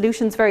those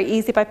solutions very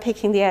easily by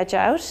picking the edge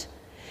out.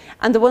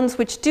 And the ones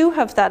which do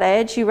have that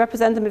edge, you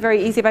represent them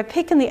very easy by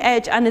picking the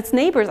edge and its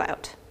neighbours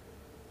out.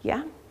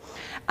 Yeah?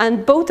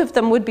 And both of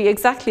them would be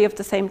exactly of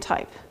the same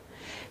type.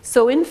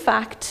 So in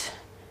fact,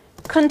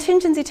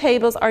 contingency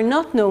tables are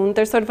not known.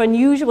 They're sort of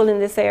unusual in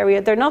this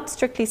area. They're not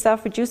strictly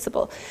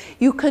self-reducible.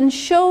 You can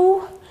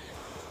show,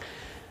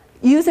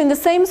 using the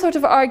same sort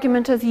of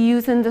argument as you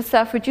use in the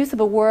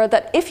self-reducible world,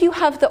 that if you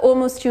have the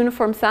almost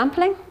uniform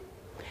sampling,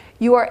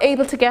 you are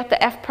able to get the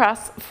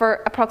FPRAS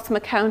for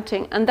approximate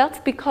counting. And that's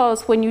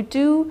because when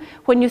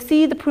you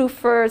see the proof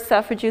for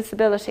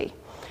self-reducibility,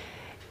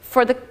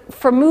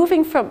 for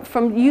moving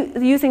from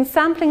using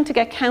sampling to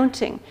get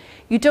counting,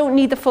 you don't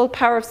need the full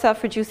power of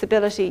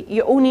self-reducibility.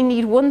 You only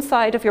need one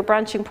side of your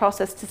branching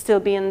process to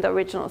still be in the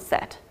original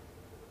set.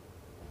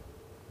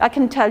 I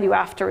can tell you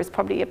after is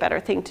probably a better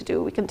thing to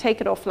do. We can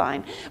take it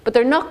offline. But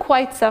they're not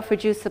quite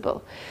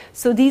self-reducible.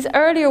 So these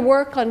earlier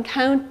work on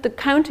the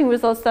counting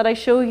results that I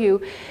show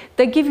you,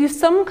 they give you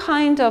some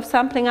kind of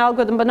sampling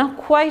algorithm, but not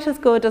quite as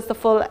good as the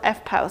full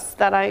FPAUS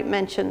that I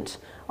mentioned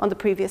on the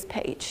previous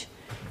page.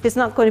 It's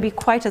not going to be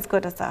quite as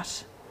good as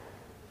that.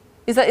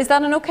 Is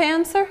that an okay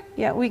answer?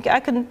 Yeah, I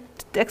can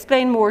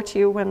explain more to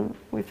you when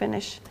we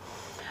finish.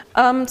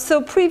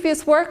 So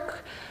previous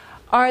work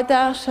are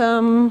that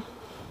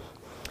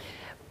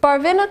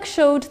Barvinuk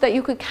showed that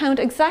you could count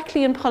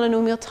exactly in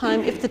polynomial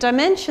time if the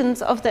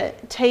dimensions of the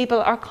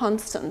table are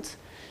constant.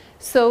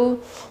 So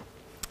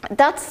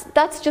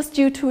that's just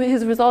due to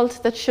his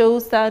result that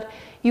shows that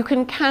you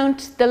can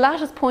count the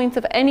lattice points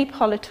of any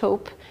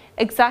polytope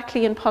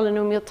exactly in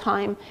polynomial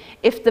time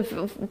if the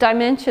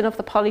dimension of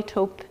the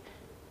polytope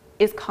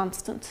is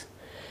constant.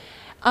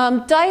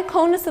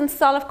 Diaconis and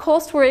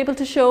Salov-Kost were able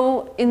to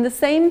show in the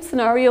same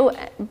scenario,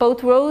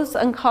 both rows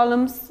and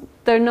columns,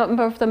 their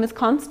number of them is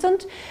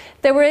constant.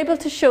 They were able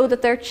to show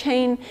that their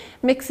chain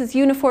mixes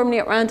uniformly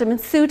at random in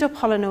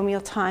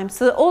pseudo-polynomial time.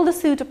 So all the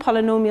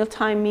pseudo-polynomial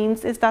time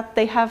means is that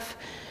they have,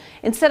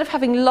 instead of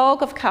having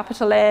log of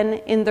capital N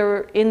in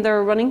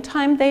their running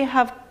time, they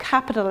have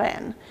capital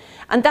N.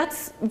 And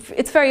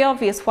it's very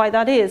obvious why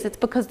that is. It's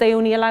because they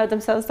only allow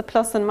themselves the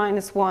plus and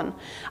minus 1.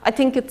 I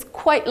think it's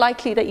quite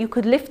likely that you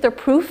could lift their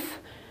proof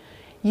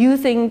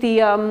using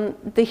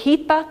the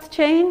heat bath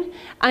chain,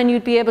 and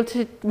you'd be able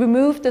to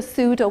remove the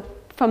pseudo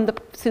from the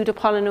pseudo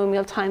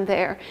polynomial time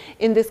there,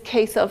 in this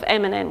case of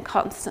M and N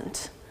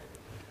constant.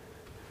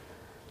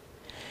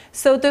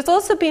 So there's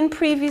also been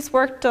previous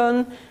work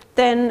done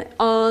then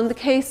on the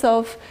case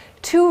of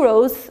 2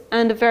 rows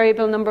and a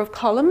variable number of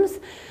columns.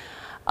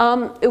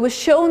 It was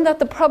shown that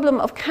the problem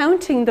of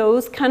counting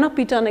those cannot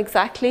be done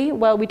exactly.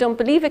 Well, we don't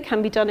believe it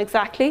can be done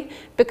exactly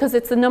because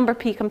it's a number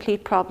p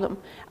complete problem.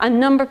 And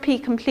number p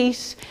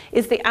complete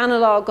is the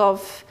analog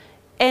of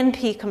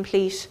NP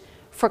complete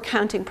for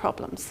counting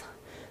problems.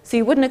 So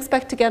you wouldn't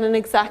expect to get an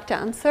exact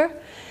answer.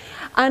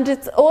 And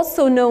it's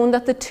also known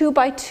that the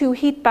 2x2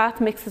 heat bath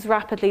mixes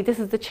rapidly. This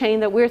is the chain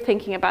that we're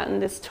thinking about in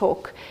this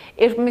talk.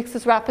 It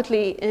mixes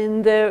rapidly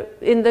in the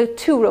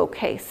 2-row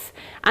case.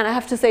 And I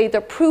have to say the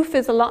proof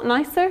is a lot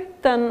nicer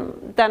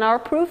than our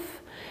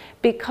proof,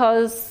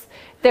 because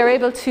they're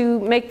able to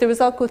make the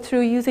result go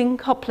through using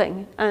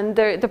coupling. And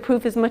the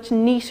proof is much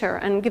neater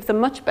and gives a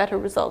much better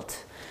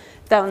result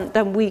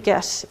than we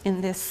get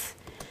in this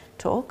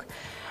talk.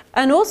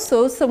 And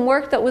also some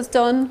work that was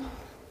done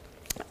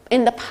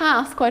in the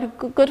past, quite a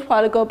good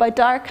while ago, by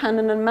Dyer,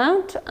 Cannon and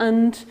Mount,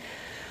 and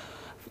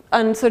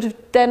sort of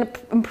then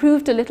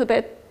improved a little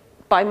bit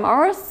by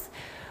Morris,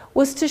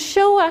 was to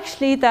show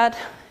actually that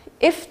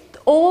if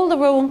all the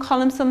row and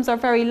column sums are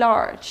very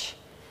large,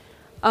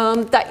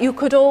 that you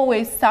could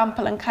always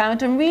sample and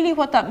count. And really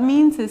what that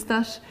means is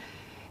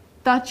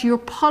that your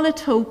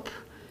polytope,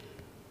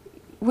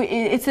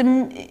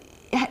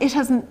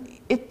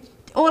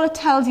 all it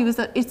tells you is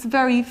that it's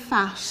very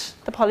fat,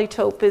 the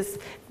polytope is.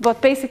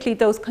 What basically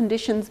those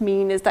conditions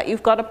mean is that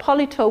you've got a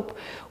polytope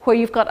where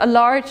you've got a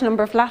large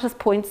number of lattice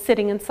points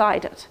sitting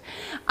inside it.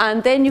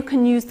 And then you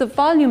can use the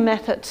volume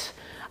method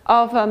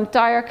of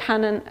Dyer,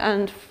 Cannon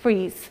and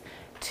Fries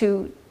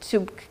to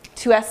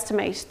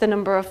estimate the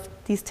number of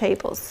these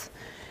tables.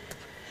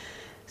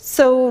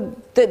 So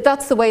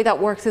that's the way that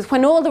works, is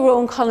when all the row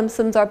and column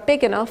sums are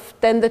big enough,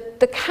 then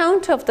the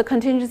count of the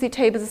contingency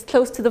tables is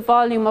close to the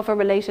volume of a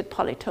related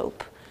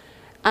polytope.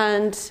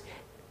 And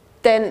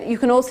then you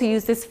can also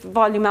use this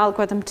volume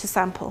algorithm to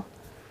sample.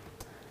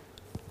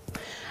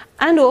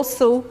 And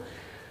also,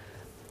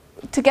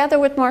 together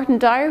with Martin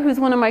Dyer, who's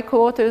one of my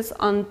co-authors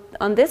on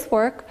this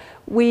work,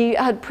 we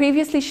had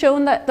previously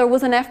shown that there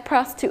was an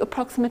FPRAS to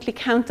approximately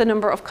count the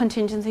number of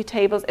contingency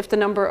tables if the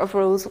number of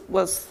rows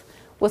was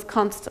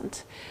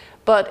constant.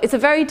 But it's a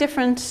very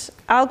different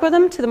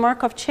algorithm to the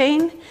Markov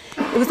chain.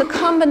 It was a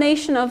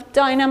combination of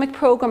dynamic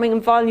programming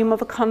and volume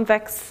of a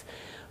convex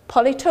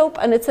polytope,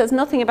 and it says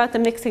nothing about the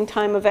mixing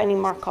time of any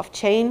Markov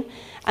chain.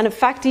 And in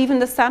fact, even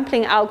the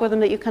sampling algorithm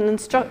that you can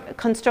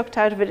construct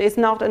out of it is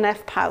not an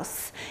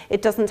FPAUS.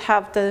 It doesn't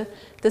have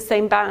the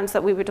same bounds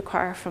that we would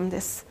require from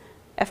this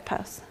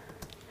FPAUS.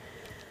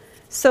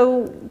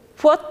 So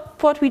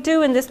what we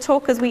do in this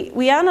talk is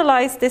we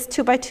analyze this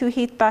 2x2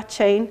 heat bath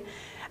chain,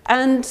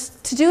 And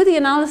to do the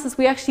analysis,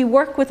 we actually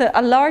work with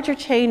a larger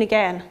chain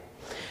again.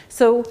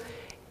 So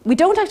we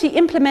don't actually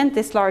implement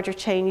this larger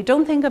chain. You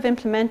don't think of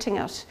implementing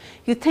it.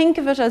 You think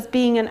of it as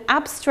being an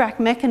abstract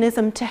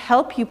mechanism to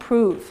help you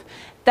prove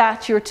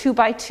that your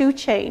 2x2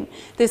 chain,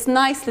 this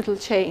nice little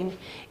chain,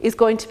 is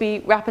going to be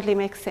rapidly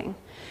mixing.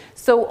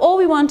 So all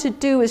we want to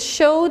do is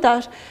show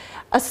that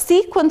a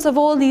sequence of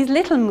all these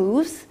little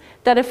moves,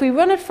 that if we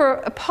run it for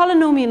a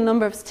polynomial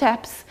number of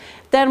steps,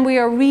 then we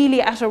are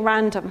really at a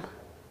random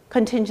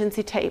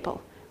contingency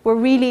table. We're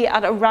really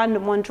at a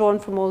random one drawn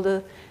from all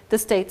the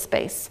state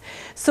space.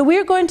 So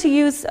we're going to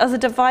use as a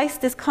device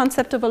this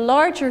concept of a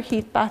larger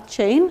heat bath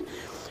chain,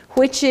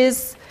 which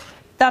is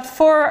that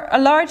for a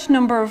large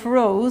number of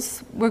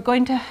rows, we're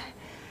going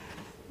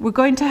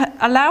to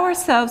allow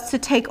ourselves to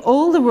take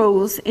all the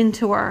rows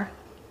into our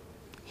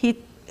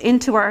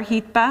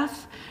heat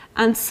bath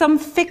and some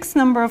fixed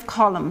number of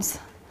columns.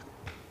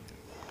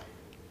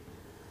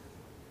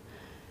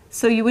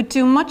 So you would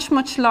do much,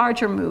 much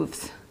larger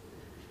moves.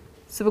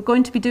 So we're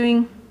going to be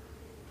doing,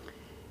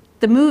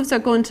 the moves are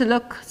going to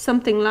look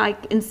something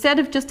like, instead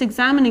of just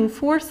examining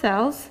 4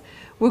 cells,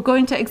 we're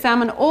going to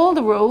examine all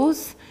the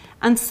rows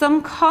and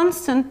some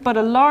constant, but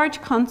a large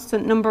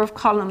constant number of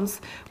columns,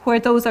 where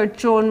those are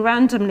drawn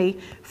randomly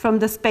from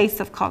the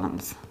space of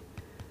columns.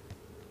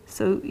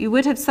 So you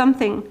would have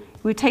something,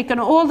 we've taken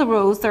all the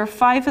rows, there are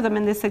 5 of them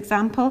in this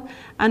example,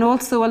 and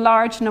also a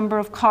large number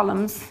of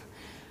columns,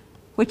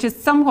 which is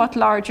somewhat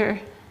larger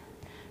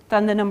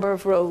than the number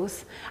of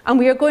rows. And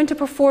we are going to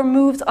perform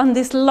moves on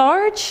this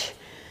large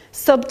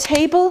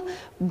subtable,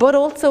 but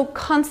also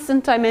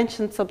constant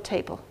dimension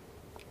subtable.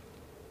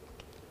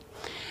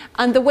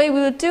 And the way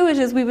we would do it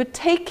is we would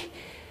take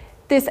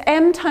this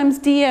m times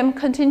dm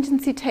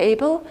contingency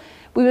table,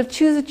 we will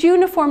choose it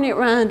uniformly at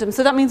random.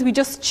 So that means we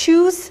just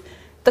choose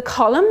the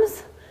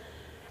columns,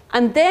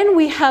 and then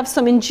we have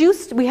some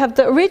induced, we have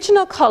the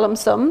original column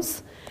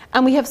sums,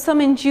 and we have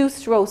some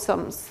induced row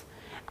sums.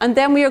 And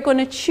then we are going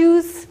to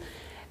choose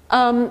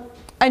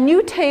a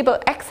new table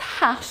x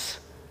hat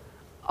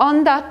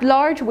on that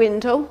large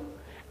window,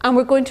 and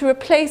we're going to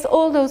replace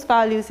all those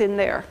values in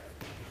there.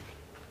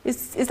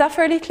 Is that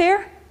fairly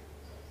clear?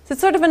 So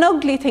it's sort of an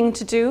ugly thing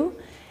to do.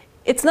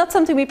 It's not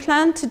something we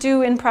plan to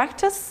do in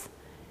practice.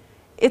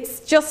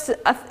 It's just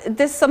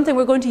this is something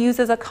we're going to use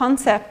as a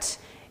concept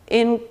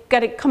in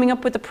coming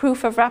up with a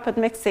proof of rapid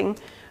mixing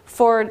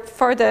for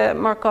the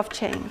Markov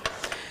chain.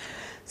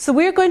 So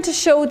we're going to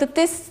show that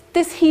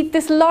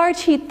this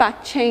large heat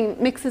back chain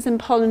mixes in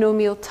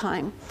polynomial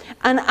time.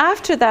 And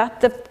after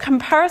that, the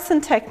comparison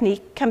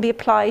technique can be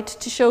applied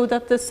to show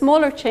that the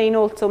smaller chain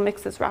also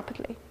mixes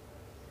rapidly.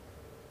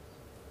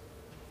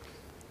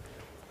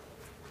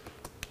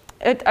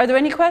 Are there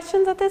any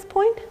questions at this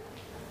point?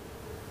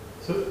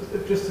 So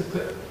just to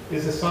click,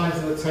 is the size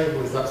of the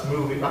table, that's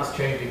moving, that's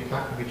changing,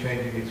 that can be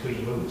changing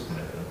between moves, can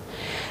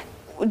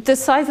it? The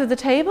size of the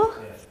table?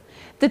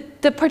 Yeah.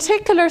 The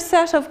particular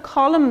set of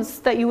columns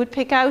that you would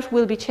pick out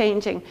will be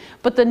changing,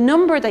 but the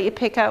number that you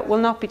pick out will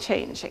not be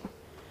changing.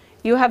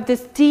 You have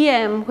this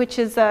dm, which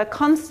is a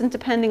constant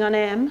depending on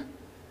m.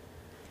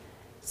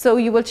 So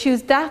you will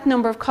choose that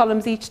number of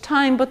columns each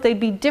time, but they'd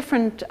be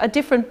a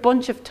different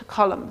bunch of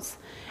columns.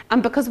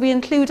 And because we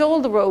include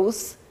all the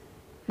rows,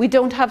 we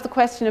don't have the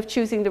question of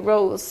choosing the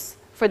rows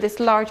for this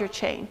larger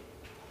chain,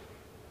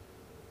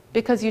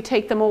 because you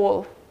take them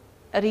all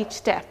at each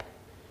step.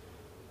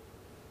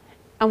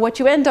 And what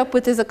you end up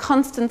with is a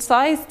constant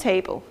size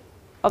table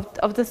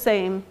of the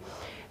same,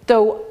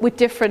 though with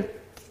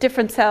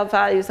different cell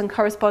values and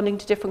corresponding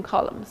to different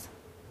columns.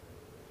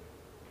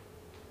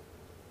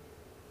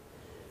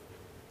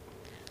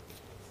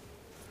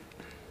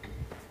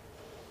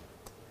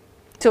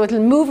 So it'll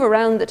move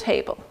around the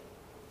table,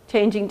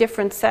 changing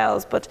different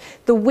cells, but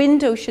the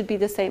window should be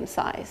the same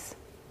size.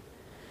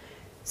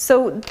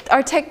 So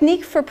our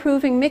technique for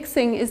proving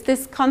mixing is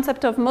this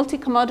concept of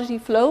multi-commodity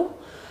flow,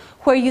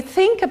 where you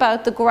think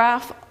about the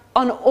graph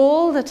on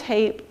all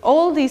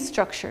these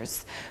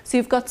structures. So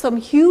you've got some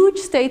huge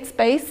state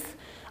space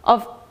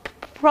of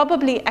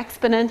probably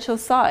exponential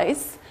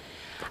size,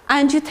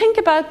 and you think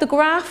about the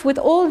graph with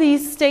all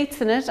these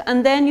states in it,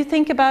 and then you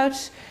think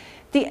about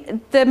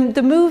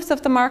the moves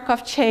of the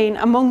Markov chain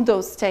among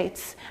those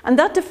states. And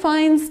that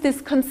defines this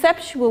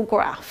conceptual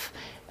graph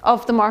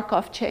of the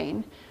Markov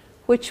chain,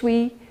 which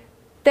we're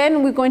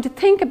going to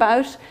think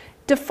about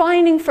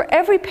defining for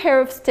every pair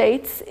of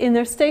states in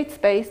their state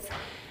space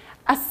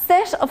a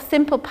set of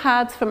simple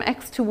paths from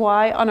x to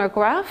y on our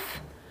graph,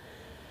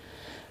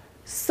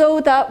 so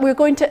that we're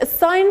going to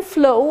assign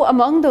flow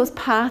among those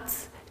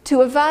paths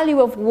to a value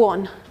of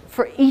 1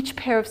 for each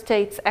pair of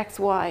states x,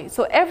 y.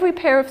 So every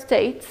pair of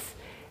states,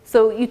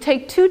 so you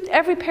take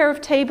every pair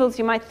of tables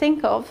you might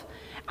think of,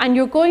 and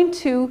you're going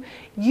to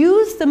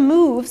use the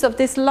moves of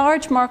this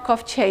large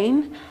Markov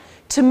chain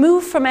to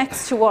move from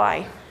x to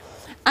y.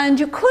 And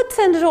you could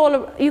send it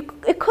all,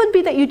 it could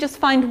be that you just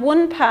find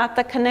one path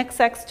that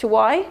connects x to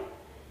y,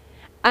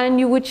 and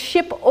you would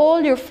ship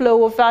all your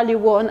flow of value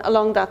 1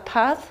 along that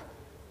path.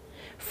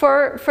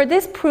 For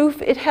this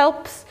proof, it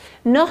helps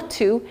not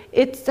to.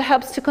 It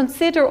helps to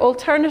consider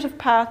alternative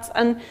paths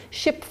and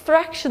ship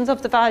fractions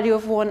of the value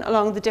of one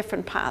along the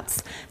different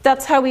paths.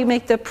 That's how we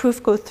make the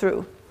proof go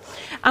through.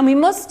 And we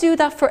must do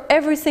that for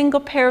every single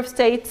pair of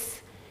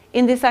states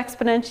in this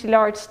exponentially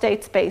large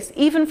state space,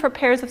 even for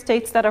pairs of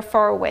states that are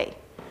far away.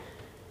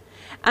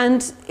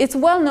 And it's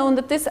well known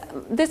that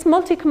this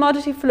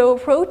multi-commodity flow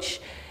approach,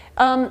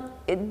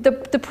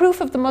 the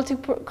proof of the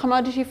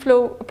multi-commodity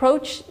flow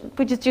approach,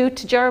 which is due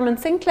to Jerram and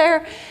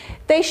Sinclair,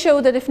 they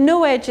show that if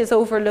no edge is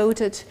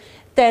overloaded,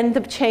 then the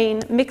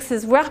chain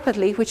mixes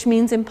rapidly, which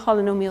means in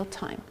polynomial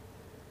time.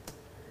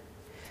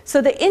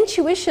 So the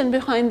intuition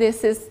behind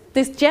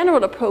this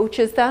general approach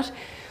is that,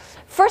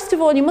 first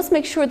of all, you must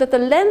make sure that the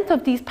length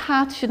of these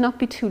paths should not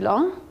be too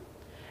long.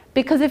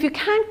 Because if you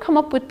can't come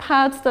up with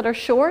paths that are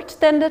short,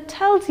 then that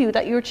tells you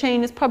that your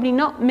chain is probably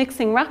not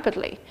mixing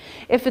rapidly.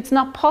 If it's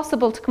not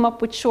possible to come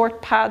up with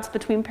short paths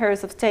between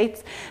pairs of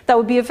states, that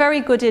would be a very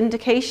good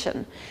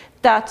indication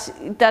that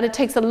it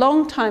takes a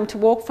long time to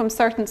walk from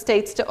certain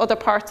states to other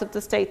parts of the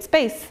state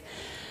space.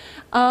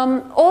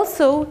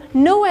 Also,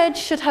 no edge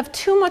should have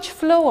too much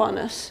flow on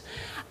it.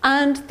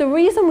 And the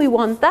reason we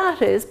want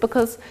that is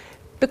because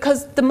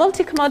the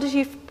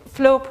multi-commodity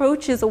flow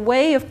approach is a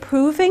way of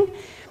proving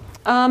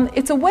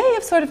it's a way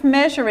of sort of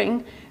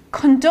measuring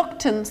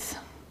conductance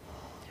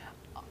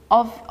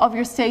of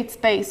your state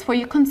space, where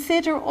you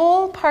consider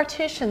all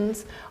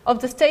partitions of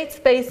the state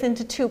space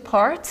into two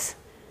parts,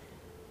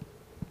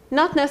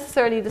 not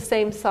necessarily the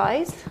same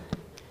size.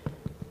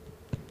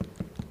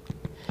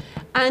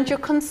 And you're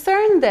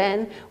concerned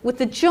then with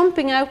the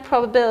jumping out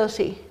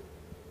probability.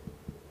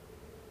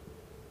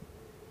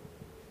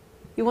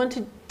 You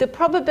want the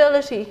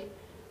probability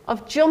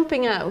of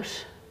jumping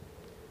out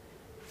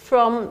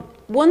from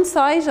one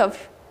side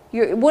of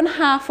one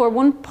half or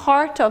one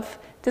part of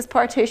this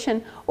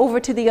partition over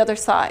to the other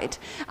side.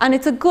 And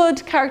it's a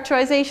good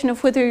characterization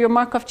of whether your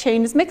Markov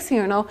chain is mixing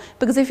or not,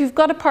 because if you've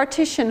got a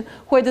partition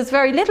where there's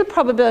very little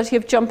probability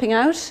of jumping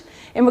out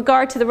in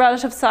regard to the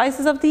relative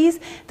sizes of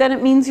these, then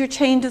it means your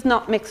chain does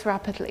not mix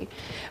rapidly.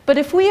 But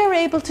if we are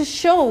able to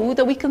show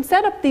that we can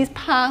set up these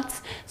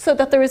paths so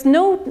that there is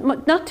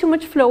not too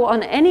much flow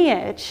on any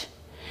edge,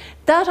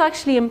 that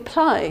actually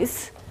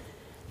implies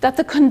that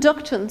the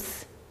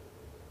conductance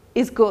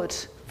is good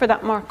for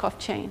that Markov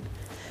chain.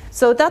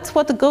 So that's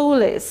what the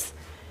goal is.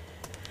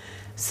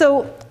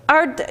 So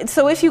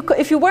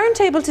if you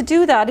weren't able to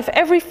do that, if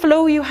every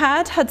flow you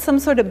had some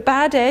sort of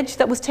bad edge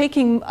that was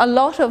taking a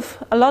lot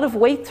of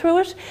weight through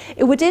it,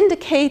 it would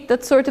indicate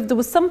that sort of there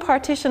was some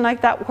partition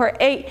like that where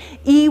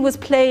E was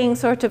playing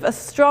sort of a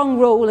strong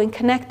role in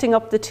connecting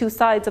up the two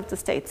sides of the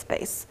state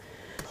space.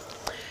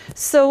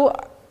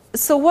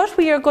 So what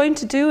we are going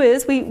to do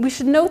is, we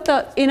should note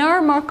that in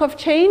our Markov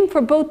chain, for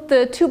both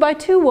the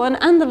 2x2 one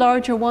and the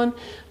larger one,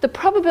 the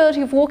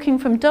probability of walking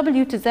from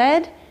W to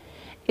Z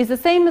is the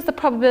same as the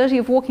probability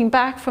of walking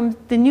back from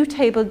the new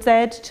table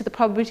Z to the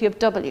probability of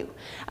W.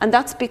 And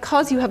that's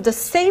because you have the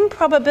same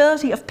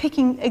probability of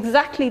picking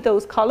exactly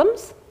those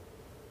columns.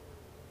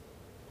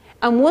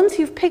 And once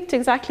you've picked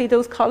exactly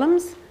those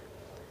columns,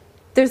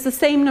 there's the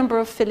same number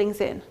of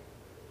fillings in,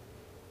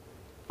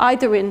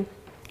 either in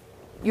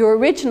your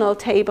original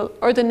table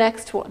or the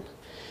next one.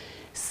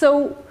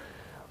 So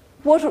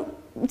what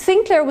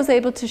Sinclair was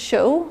able to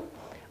show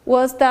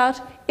was that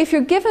if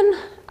you're given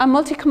a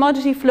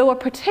multi-commodity flow, a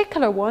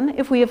particular one,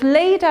 if we have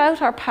laid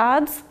out our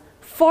paths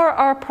for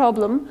our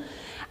problem,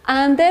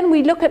 and then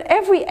we look at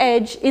every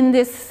edge in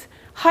this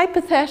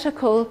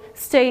hypothetical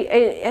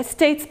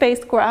state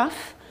space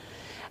graph,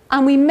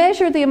 and we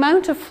measure the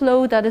amount of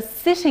flow that is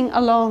sitting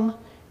along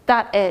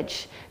that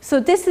edge. So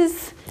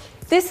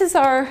these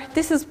are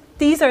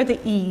the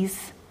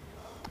E's.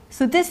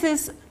 So this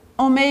is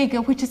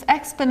omega, which is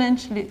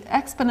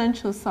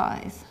exponential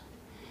size.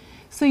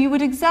 So you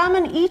would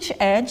examine each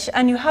edge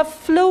and you have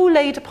flow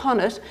laid upon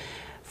it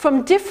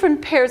from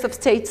different pairs of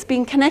states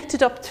being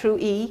connected up through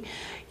E.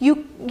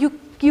 You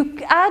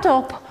add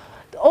up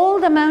all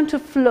the amount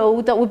of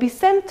flow that will be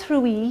sent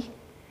through E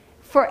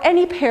for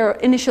any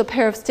initial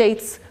pair of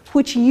states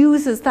which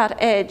uses that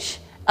edge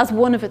as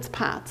one of its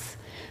paths.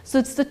 So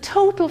it's the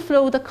total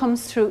flow that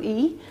comes through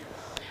E.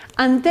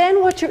 And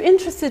then what you're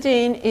interested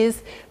in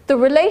is the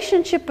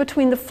relationship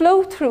between the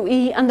flow through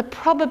E and the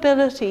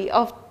probability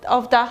of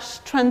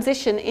that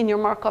transition in your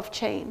Markov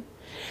chain.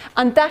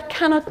 And that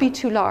cannot be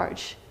too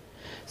large.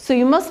 So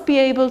you must be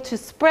able to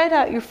spread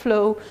out your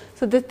flow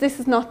so that this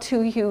is not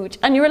too huge.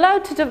 And you're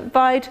allowed to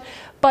divide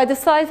by the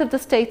size of the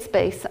state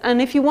space.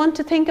 And if you want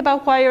to think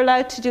about why you're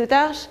allowed to do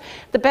that,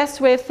 the best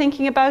way of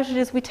thinking about it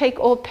is we take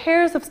all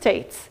pairs of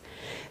states.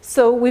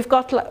 So we've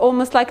got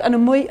almost like an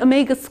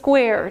omega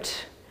squared.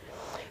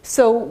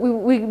 So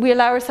we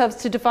allow ourselves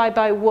to divide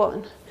by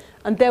 1.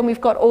 And then we've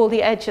got all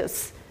the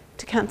edges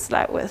to cancel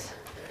out with.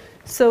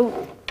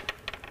 So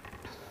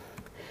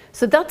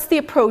that's the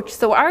approach.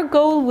 So our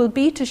goal will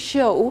be to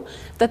show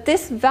that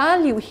this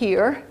value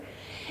here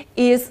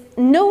is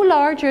no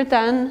larger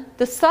than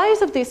the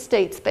size of this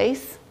state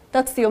space,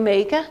 that's the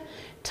omega,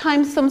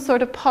 times some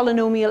sort of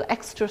polynomial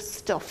extra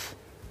stuff.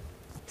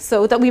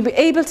 so that we'll be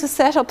able to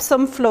set up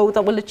some flow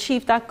that will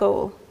achieve that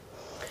goal.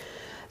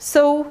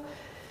 So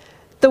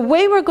the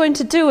way we're going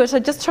to do it, I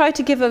just try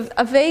to give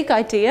a vague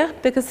idea,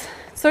 because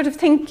sort of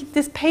think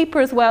this paper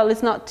as well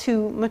is not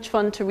too much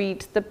fun to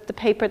read, the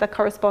paper that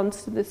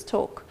corresponds to this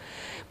talk.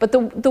 But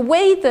the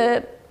way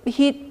that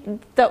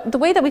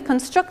we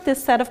construct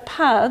this set of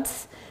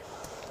paths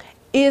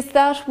is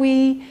that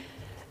we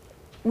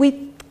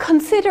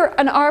consider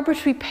an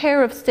arbitrary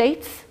pair of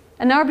states,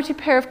 an arbitrary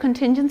pair of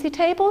contingency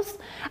tables,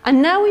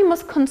 and now we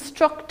must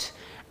construct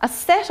a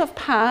set of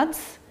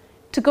paths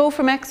to go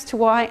from x to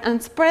y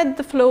and spread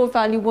the flow of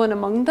value 1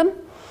 among them.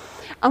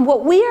 And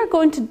what we are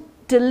going to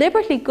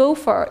deliberately go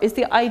for is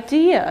the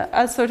idea,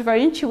 as sort of our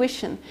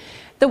intuition,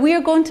 that we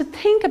are going to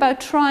think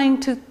about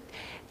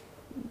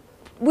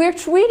we're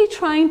really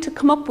trying to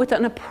come up with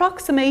an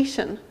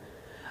approximation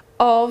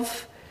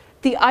of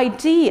the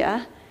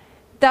idea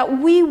that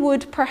we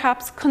would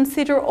perhaps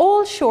consider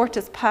all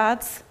shortest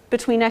paths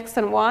between x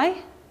and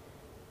y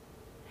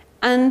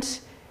and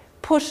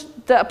put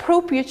the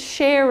appropriate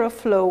share of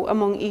flow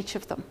among each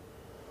of them,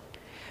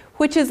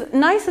 which is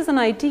nice as an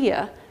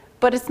idea,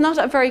 but it's not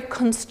a very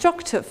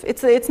constructive.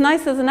 It's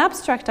nice as an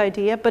abstract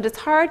idea, but it's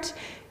hard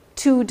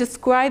to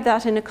describe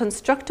that in a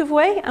constructive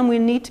way, and we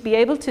need to be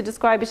able to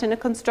describe it in a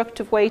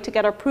constructive way to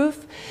get our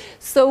proof.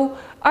 So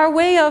our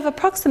way of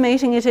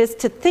approximating it is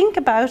to think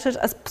about it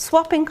as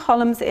swapping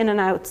columns in and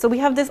out. So we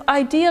have this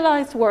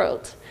idealized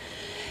world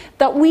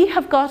that we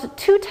have got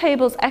two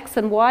tables x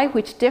and y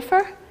which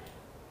differ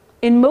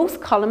in most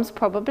columns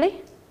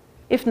probably,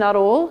 if not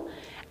all,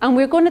 and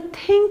we're going to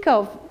think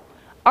of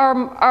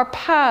our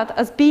path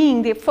as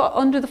being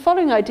under the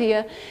following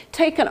idea: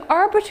 take an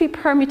arbitrary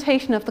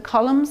permutation of the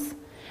columns,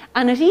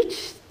 and at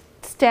each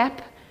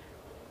step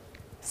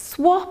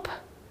swap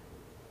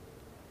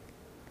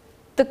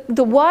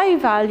the y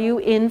value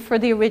in for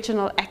the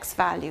original x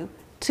value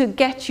to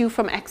get you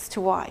from x to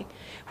y,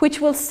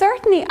 which will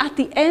certainly, at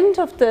the end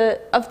of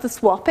the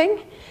swapping,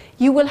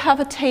 you will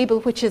have a table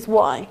which is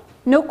y.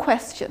 No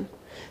question.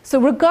 So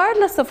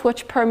regardless of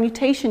which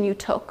permutation you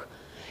took,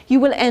 you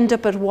will end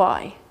up at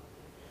y.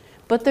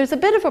 But there's a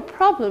bit of a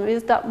problem,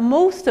 is that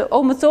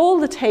almost all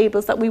the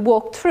tables that we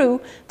walk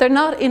through, they're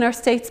not in our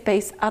state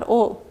space at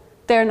all.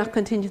 They're not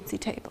contingency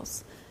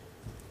tables.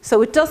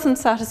 So it doesn't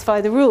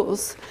satisfy the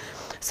rules.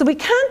 So we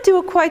can't do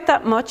it quite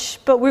that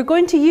much, but we're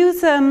going to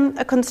use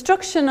a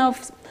construction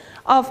of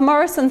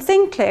Morris and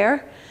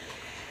Sinclair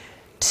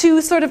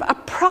to sort of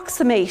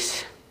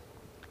approximate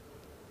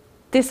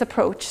this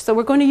approach. So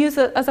we're going to use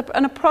it as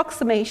an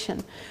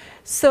approximation.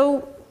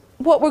 So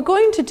what we're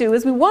going to do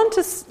is we want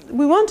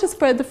to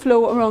spread the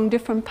flow along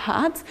different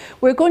paths.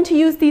 We're going to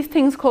use these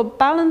things called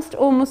balanced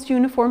almost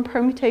uniform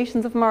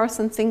permutations of Morris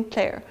and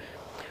Sinclair.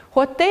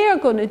 What they are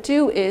going to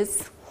do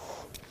is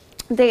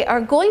they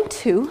are going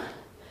to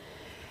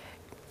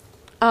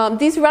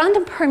these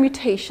random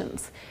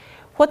permutations.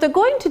 What they're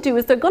going to do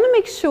is they're going to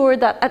make sure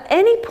that at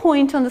any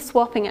point on the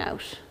swapping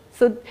out,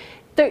 so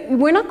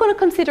we're not going to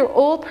consider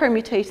all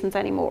permutations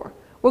anymore.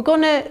 We're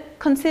going to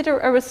consider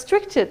a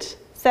restricted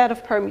set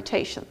of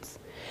permutations.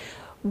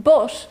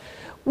 But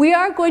we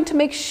are going to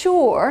make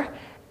sure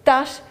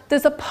that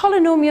there's a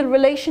polynomial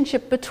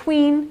relationship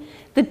between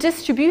the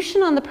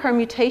distribution on the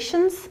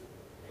permutations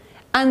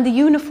and the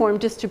uniform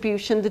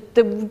distribution,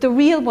 the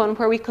real one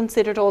where we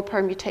considered all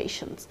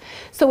permutations.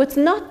 So it's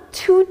not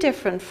too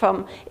different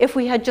from if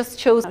we had just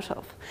chosen out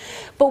of.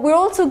 But we're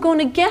also going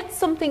to get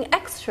something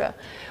extra.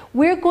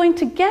 We're going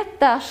to get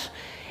that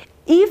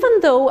even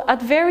though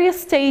at various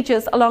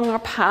stages along our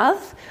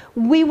path,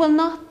 we will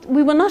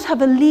not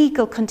have a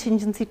legal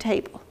contingency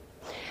table.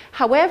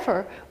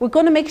 However, we're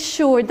going to make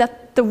sure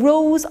that the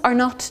rows are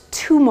not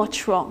too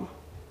much wrong.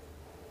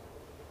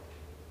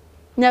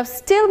 Now,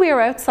 still we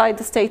are outside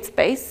the state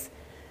space.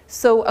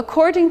 So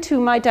according to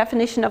my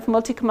definition of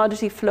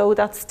multi-commodity flow,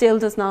 that still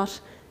has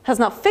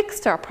not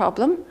fixed our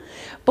problem.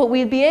 But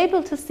we'll be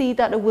able to see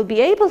that it will be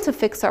able to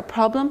fix our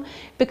problem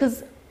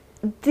because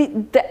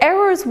the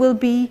errors will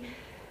be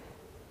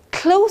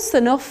close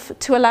enough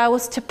to allow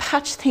us to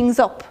patch things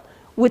up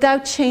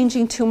without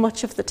changing too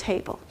much of the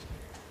table.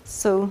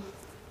 So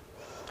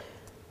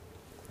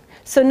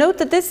note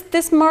that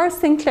this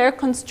Morris-Sinclair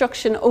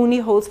construction only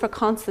holds for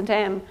constant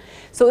m.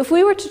 So if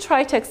we were to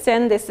try to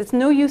extend this, it's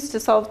no use to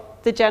solve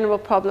the general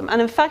problem.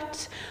 And in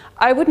fact,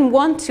 I wouldn't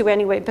want to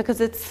anyway,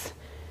 because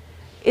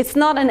it's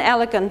not an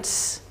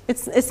elegant,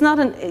 it's not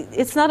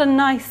a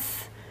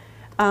nice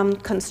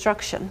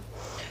construction.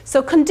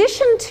 So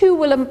condition 2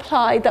 will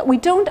imply that we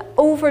don't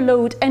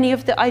overload any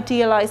of the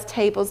idealized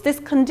tables. This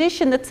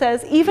condition that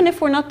says even if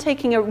we're not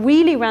taking a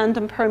really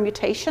random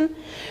permutation,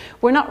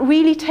 we're not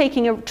really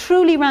taking a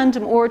truly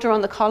random order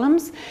on the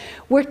columns,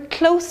 we're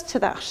close to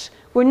that.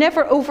 We're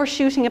never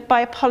overshooting it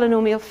by a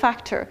polynomial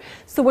factor.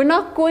 So we're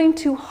not going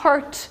to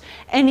hurt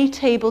any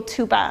table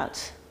too bad.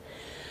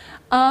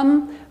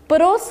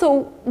 But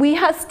also, we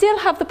still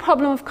have the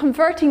problem of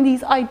converting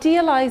these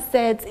idealized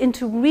z's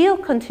into real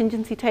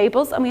contingency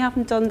tables, and we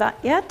haven't done that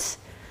yet,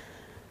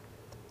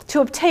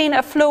 to obtain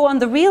a flow on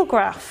the real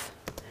graph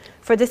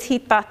for this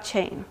heat bath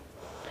chain.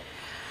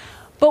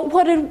 But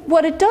what it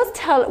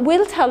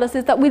will tell us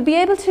is that we'll be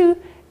able to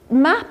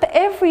map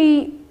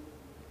every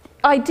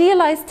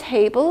idealized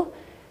table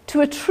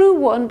to a true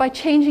one by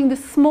changing a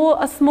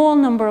small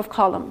number of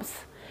columns.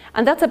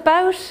 And that's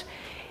about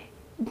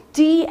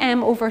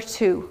dm over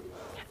 2.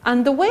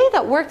 And the way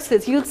that works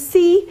is you'll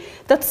see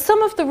that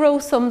some of the row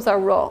sums are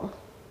wrong.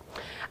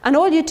 And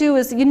all you do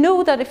is, you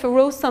know that if a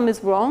row sum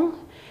is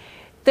wrong,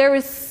 there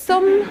is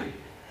some,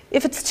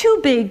 if it's too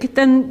big,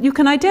 then you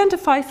can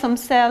identify some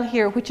cell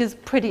here which is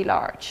pretty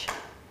large.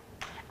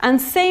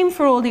 And same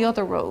for all the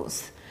other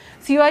rows.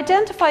 So you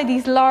identify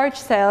these large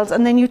cells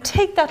and then you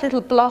take that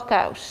little block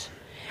out.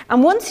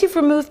 And once you've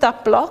removed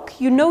that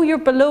block, you know you're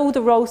below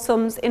the row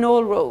sums in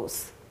all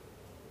rows.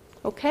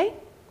 Okay?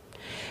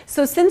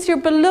 So since you're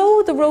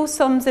below the row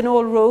sums in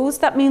all rows,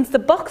 that means the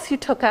box you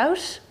took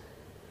out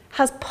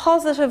has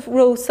positive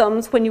row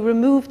sums when you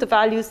remove the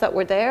values that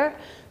were there,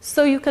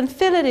 so you can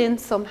fill it in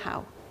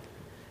somehow.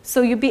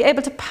 So you'll be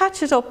able to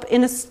patch it up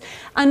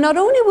and not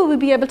only will we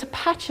be able to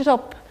patch it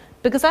up,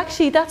 because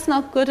actually that's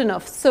not good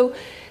enough. So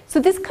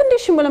this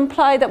condition will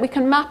imply that we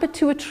can map it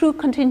to a true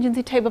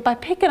contingency table by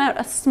picking out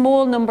a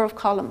small number of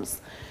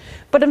columns.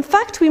 But in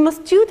fact, we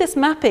must do this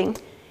mapping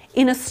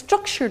in a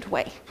structured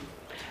way,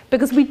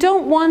 because we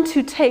don't want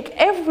to take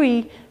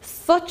every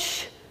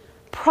such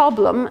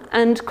problem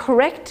and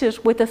correct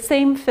it with the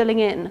same filling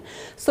in.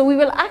 So we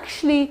will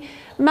actually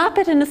map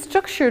it in a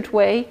structured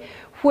way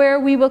where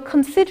we will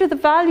consider the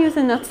values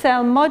in that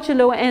cell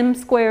modulo m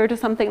squared or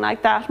something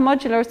like that,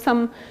 modular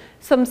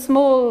some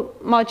small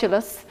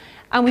modulus,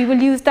 and we will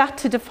use that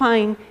to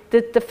define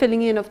the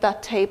filling in of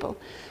that table.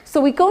 So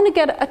we're going to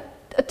get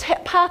a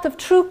path of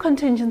true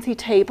contingency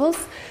tables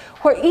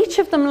where each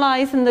of them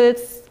lies in the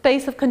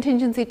space of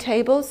contingency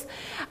tables,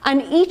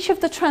 and each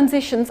of the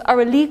transitions are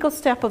a legal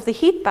step of the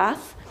heat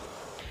bath.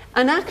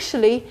 And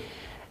actually,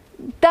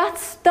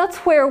 that's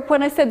where,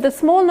 when I said the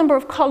small number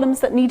of columns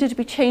that needed to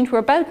be changed were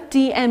about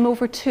dm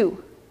over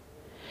 2.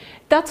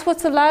 That's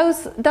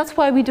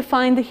why we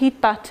define the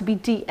heat bath to be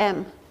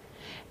dm,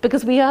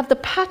 because we have the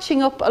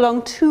patching up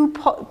along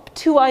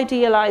two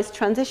idealized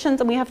transitions,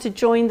 and we have to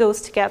join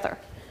those together.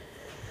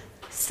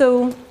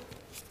 So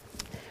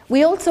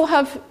we also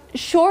have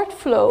short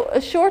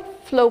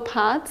flow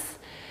paths.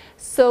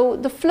 So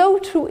the flow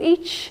through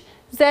each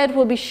Z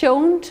will be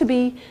shown to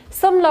be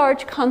some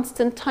large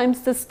constant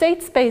times the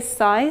state space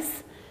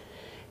size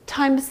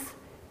times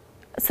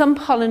some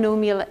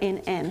polynomial in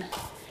N.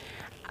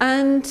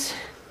 And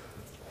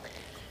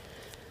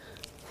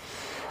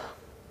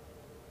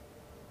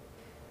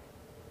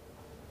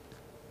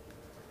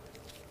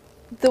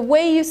the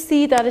way you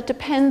see that it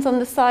depends on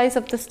the size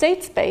of the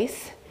state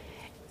space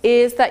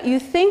is that you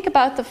think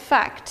about the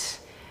fact,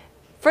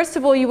 first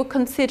of all, you would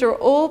consider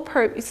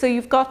so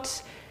you've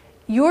got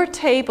your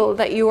table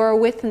that you are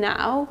with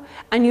now,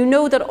 and you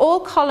know that all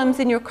columns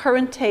in your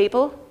current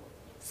table,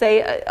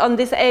 say on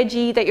this edge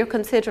E that you're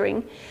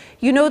considering,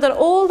 you know that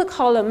all the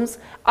columns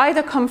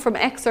either come from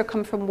X or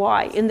come from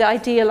Y in the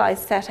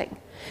idealized setting.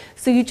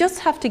 So you just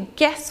have to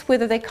guess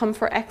whether they come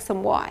from X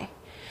and Y.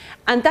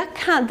 And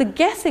the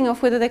guessing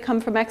of whether they come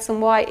from X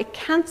and Y, it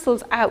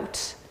cancels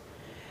out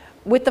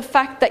with the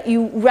fact that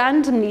you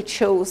randomly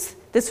chose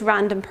this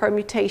random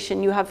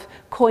permutation. You have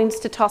coins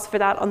to toss for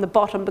that on the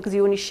bottom because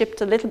you only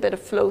shipped a little bit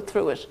of flow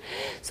through it.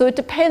 So it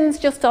depends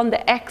just on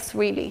the X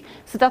really.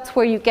 So that's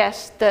where you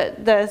get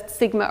the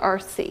sigma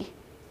RC.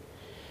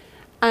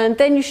 And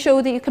then you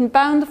show that you can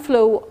bound the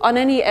flow on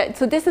any,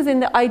 so this is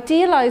in the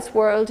idealized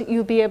world,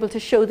 you'll be able to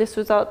show this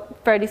result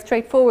fairly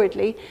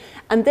straightforwardly.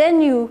 And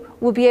then you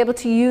will be able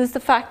to use the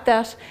fact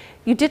that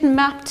you didn't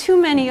map too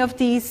many of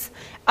these,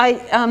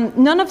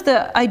 none of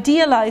the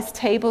idealized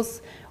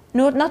tables,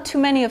 not too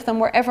many of them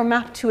were ever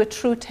mapped to a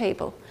true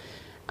table.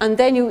 And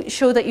then you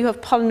show that you have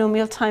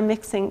polynomial time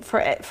mixing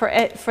for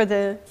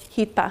the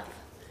heat bath.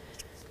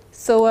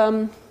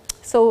 So,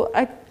 so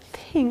I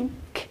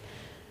think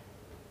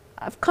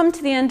I've come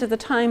to the end of the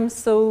time,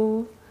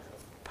 so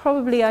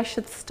probably I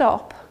should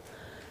stop.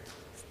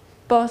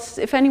 But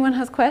if anyone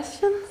has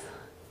questions,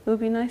 it would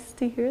be nice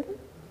to hear them.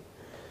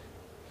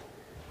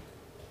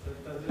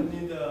 Does it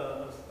need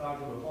a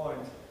starting point?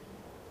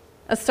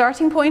 A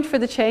starting point for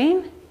the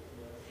chain?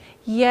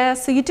 Yeah,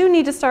 so you do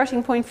need a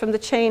starting point from the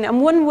chain.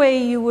 And one way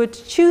you would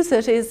choose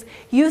it is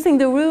using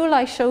the rule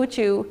I showed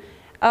you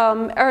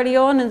early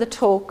on in the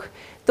talk,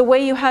 the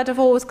way you had of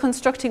always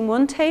constructing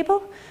one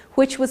table,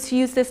 which was to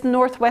use this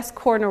northwest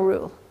corner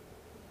rule.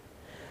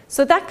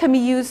 So that can be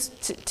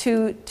used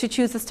to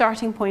choose a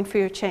starting point for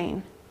your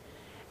chain.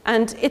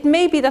 And it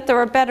may be that there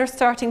are better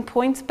starting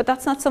points, but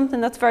that's not something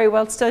that's very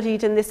well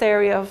studied in this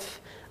area of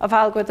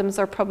algorithms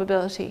or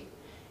probability.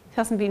 It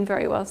hasn't been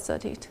very well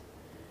studied.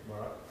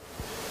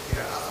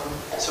 Yeah,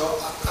 so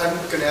I'm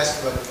going to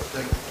ask about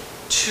like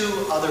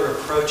two other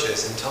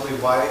approaches and tell me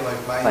why,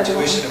 like my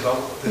intuition about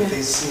that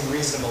these seem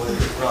reasonable and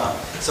wrong.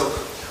 So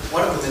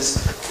one of them is,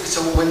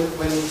 so when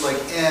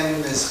like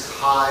n is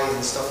high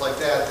and stuff like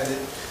that, then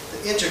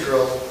the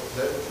integral,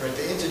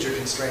 the integer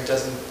constraint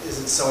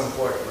isn't so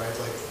important, right?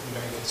 Like, you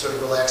know, you sort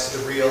of relax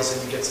the reals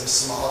and you get some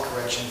small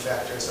correction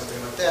factor or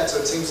something like that. So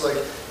it seems like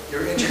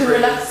you're You integrating.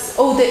 can relax.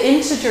 Oh, the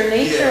integer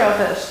nature Yeah.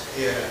 of it.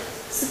 Yeah.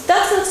 So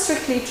that's not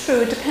strictly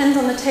true. It depends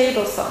on the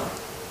table sum.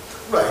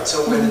 Right.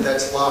 So when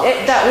that's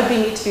large. That would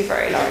need to be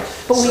very large.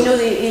 But we So- know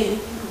the.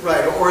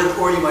 Right,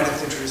 or you might have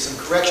to introduce some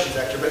correction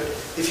factor, but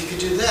if you could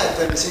do that,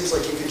 then it seems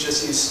like you could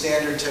just use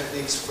standard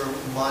techniques for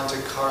Monte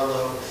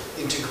Carlo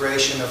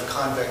integration of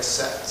convex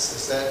sets.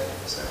 Is that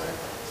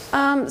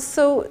right?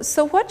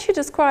 So what you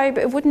describe,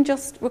 it wouldn't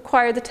just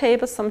require the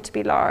table sum to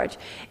be large.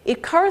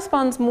 It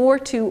corresponds more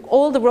to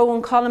all the row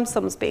and column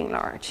sums being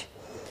large.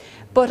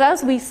 But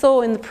as we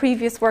saw in the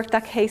previous work,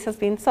 that case has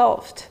been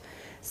solved.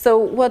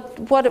 So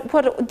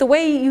the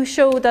way you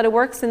show that it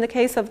works in the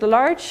case of the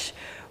large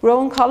row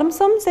and column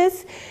sums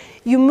is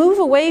you move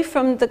away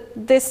from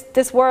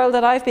this world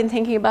that I've been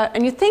thinking about,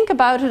 and you think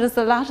about it as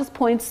the lattice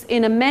points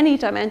in a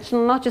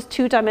many-dimensional, not just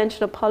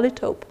two-dimensional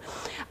polytope.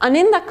 And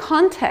in that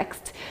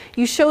context,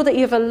 you show that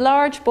you have a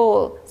large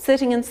ball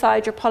sitting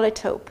inside your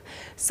polytope.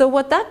 So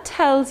what that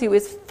tells you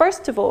is,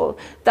 first of all,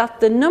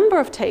 that the number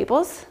of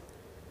tables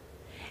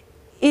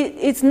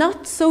it's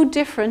not so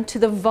different to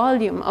the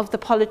volume of the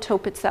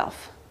polytope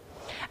itself.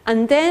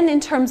 And then in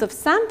terms of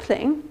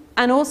sampling,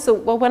 and also,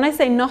 well, when I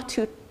say not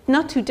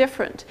too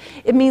different,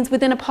 it means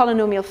within a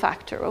polynomial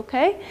factor,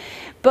 okay?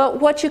 But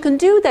what you can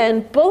do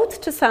then,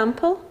 both to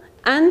sample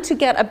and to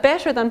get a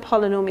better than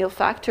polynomial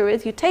factor,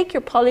 is you take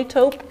your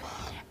polytope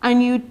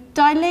and you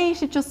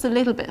dilate it just a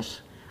little bit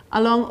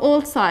along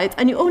all sides,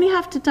 and you only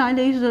have to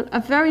dilate it a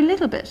very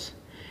little bit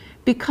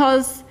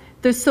because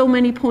there's so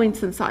many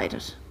points inside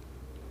it.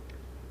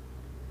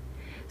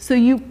 So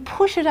you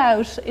push it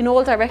out in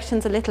all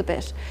directions a little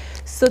bit.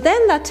 So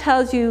then that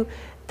tells you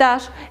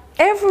that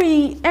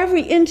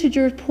every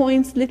integer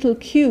point's little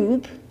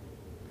cube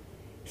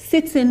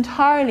sits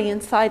entirely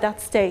inside that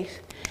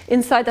state,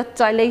 inside that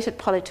dilated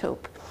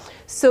polytope.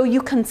 So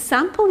you can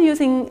sample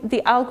using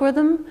the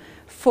algorithm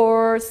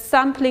for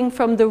sampling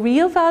from the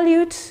real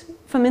valued,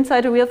 from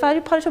inside a real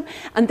valued polytope,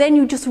 and then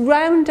you just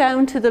round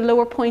down to the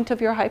lower point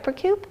of your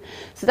hypercube.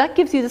 So that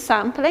gives you the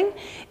sampling.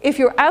 If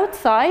you're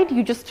outside,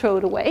 you just throw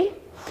it away.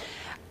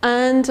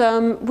 And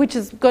which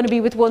is going to be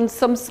with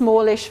some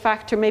smallish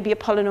factor, maybe a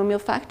polynomial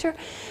factor.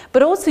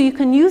 But also you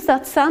can use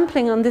that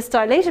sampling on this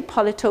dilated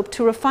polytope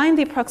to refine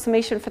the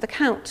approximation for the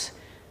count.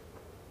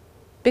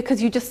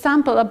 Because you just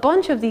sample a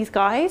bunch of these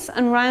guys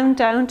and round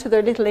down to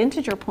their little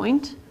integer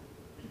point.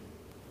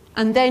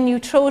 And then you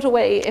throw it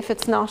away if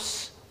it's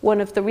not one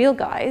of the real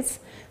guys.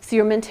 So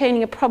you're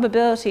maintaining a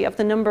probability of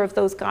the number of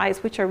those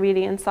guys which are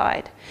really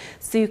inside.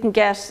 So you can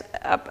get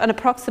an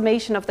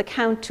approximation of the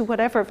count to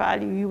whatever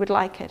value you would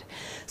like it.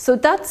 So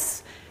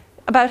that's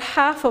about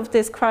half of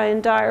this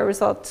Cryan-Dyer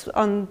result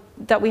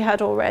that we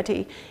had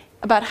already.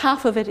 About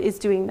half of it is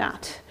doing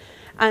that.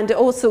 And it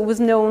also was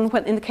known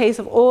when, in the case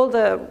of all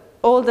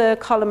the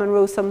column and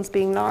row sums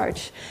being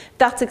large,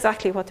 that's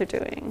exactly what they're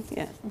doing.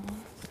 Yeah.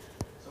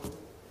 So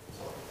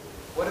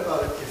what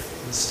about if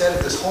instead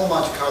of this whole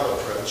Monte Carlo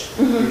approach,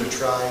 you were to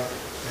try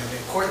an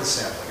importance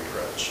sampling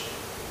approach,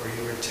 where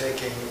you were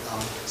taking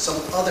some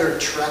other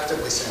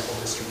tractably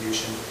sampled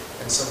distribution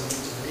and some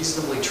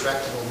reasonably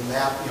tractable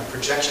map,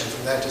 projection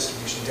from that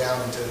distribution down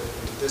into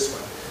this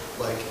one.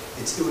 Like,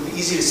 it would be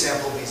easy to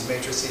sample these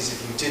matrices if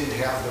you didn't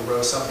have the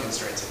row sum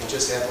constraints, if you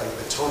just had like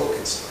the total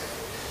constraint,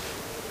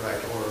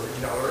 right?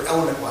 Or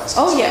element-wise.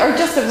 Oh yeah, or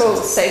just the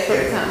rows, say, for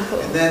example.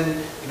 And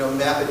then,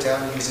 map it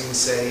down using,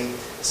 say,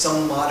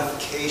 some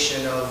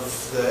modification of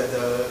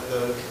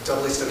the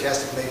doubly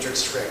stochastic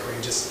matrix trick, where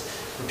you just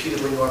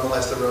repeatedly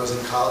normalize the rows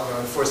and column,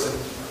 and force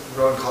the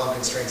row and column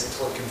constraints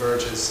until it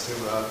converges to,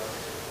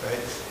 right?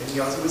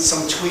 And with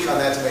some tweak on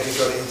that to make it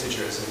go to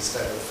integers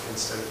instead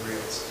of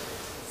reals.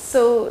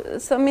 So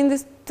I mean,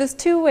 there's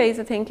two ways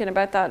of thinking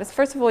about that. Is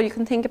first of all, you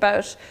can think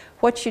about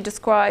what you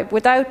describe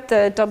without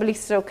the doubly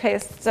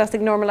stochastic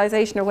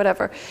normalization or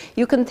whatever.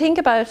 You can think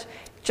about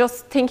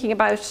just thinking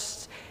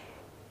about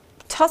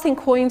tossing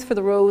coins for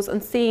the rows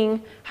and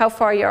seeing how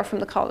far you are from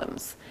the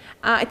columns.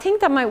 I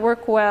think that might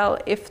work well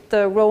if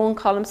the row and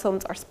column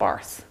sums are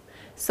sparse.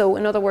 So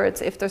in other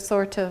words, if they're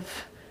sort of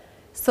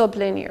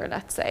sublinear,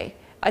 let's say.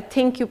 I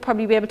think you'll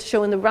probably be able to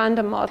show in the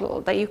random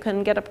model that you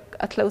can get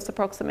a close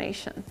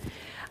approximation.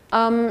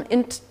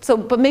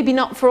 But maybe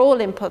not for all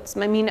inputs.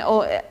 I mean,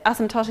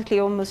 asymptotically,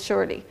 almost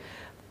surely.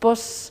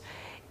 But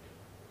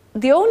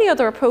the only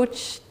other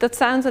approach that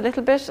sounds a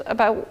little bit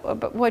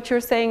about what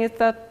you're saying is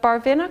that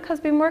Barvinak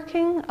has been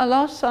working a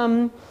lot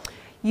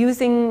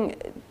using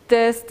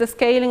the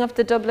scaling of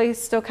the doubly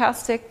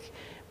stochastic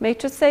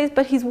matrices,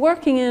 but he's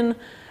working in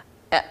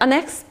an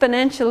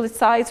exponential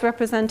size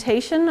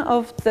representation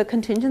of the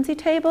contingency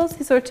tables.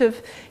 He's sort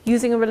of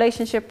using a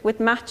relationship with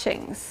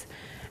matchings.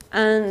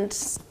 And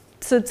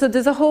so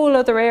there's a whole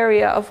other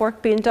area of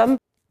work being done.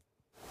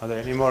 Are there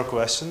any more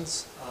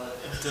questions?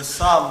 If the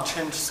sum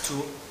changes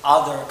to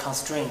other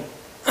constraint,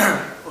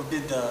 would be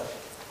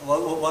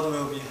what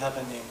will be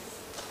happening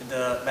in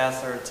the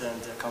method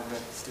and the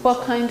complexity?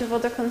 What kind of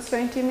other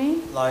constraint do you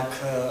mean? Like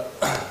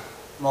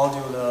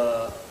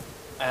modulo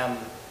m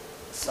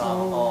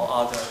some or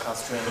other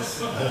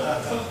constraints.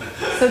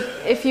 So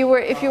if you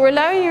were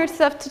allowing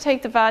yourself to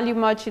take the value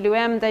modulo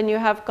m, then you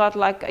have got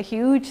like a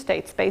huge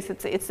state space.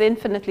 It's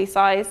infinitely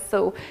sized.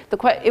 So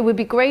it would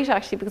be great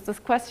actually, because this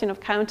question of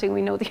counting,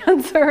 we know the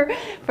answer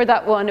for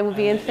that one. It would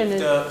be infinite.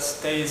 If the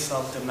states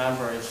of the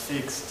member is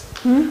fixed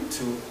to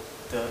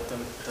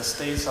the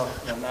states of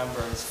the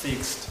member is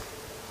fixed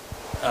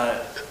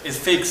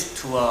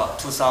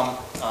to some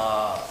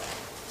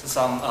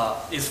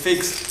is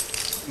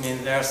fixed. I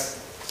mean there's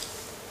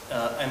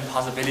n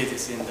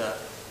possibilities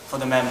for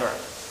the member.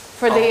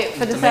 For the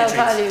cell matrix.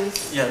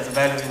 values. Yeah, the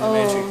value in the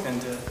matrix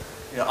and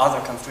the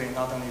other constraint,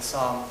 not only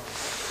some.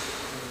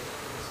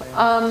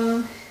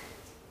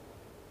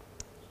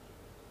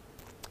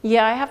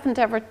 Yeah, I haven't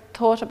ever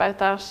thought about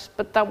that,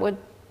 but that would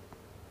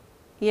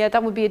be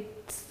a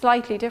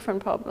slightly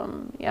different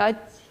problem. Yeah, I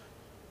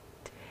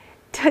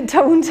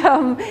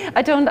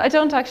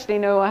don't actually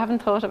know. I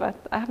haven't thought about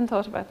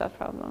that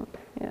problem.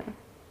 Yeah.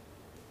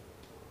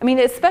 I mean,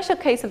 a special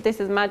case of this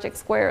is magic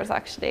squares,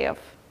 actually.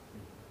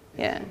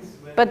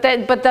 But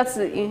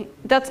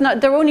that's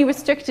not. They're only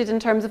restricted in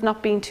terms of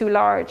not being too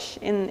large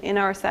in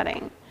our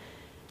setting.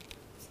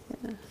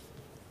 Yeah.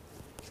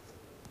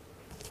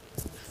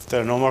 If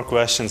there are no more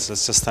questions,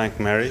 let's just thank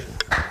Mary.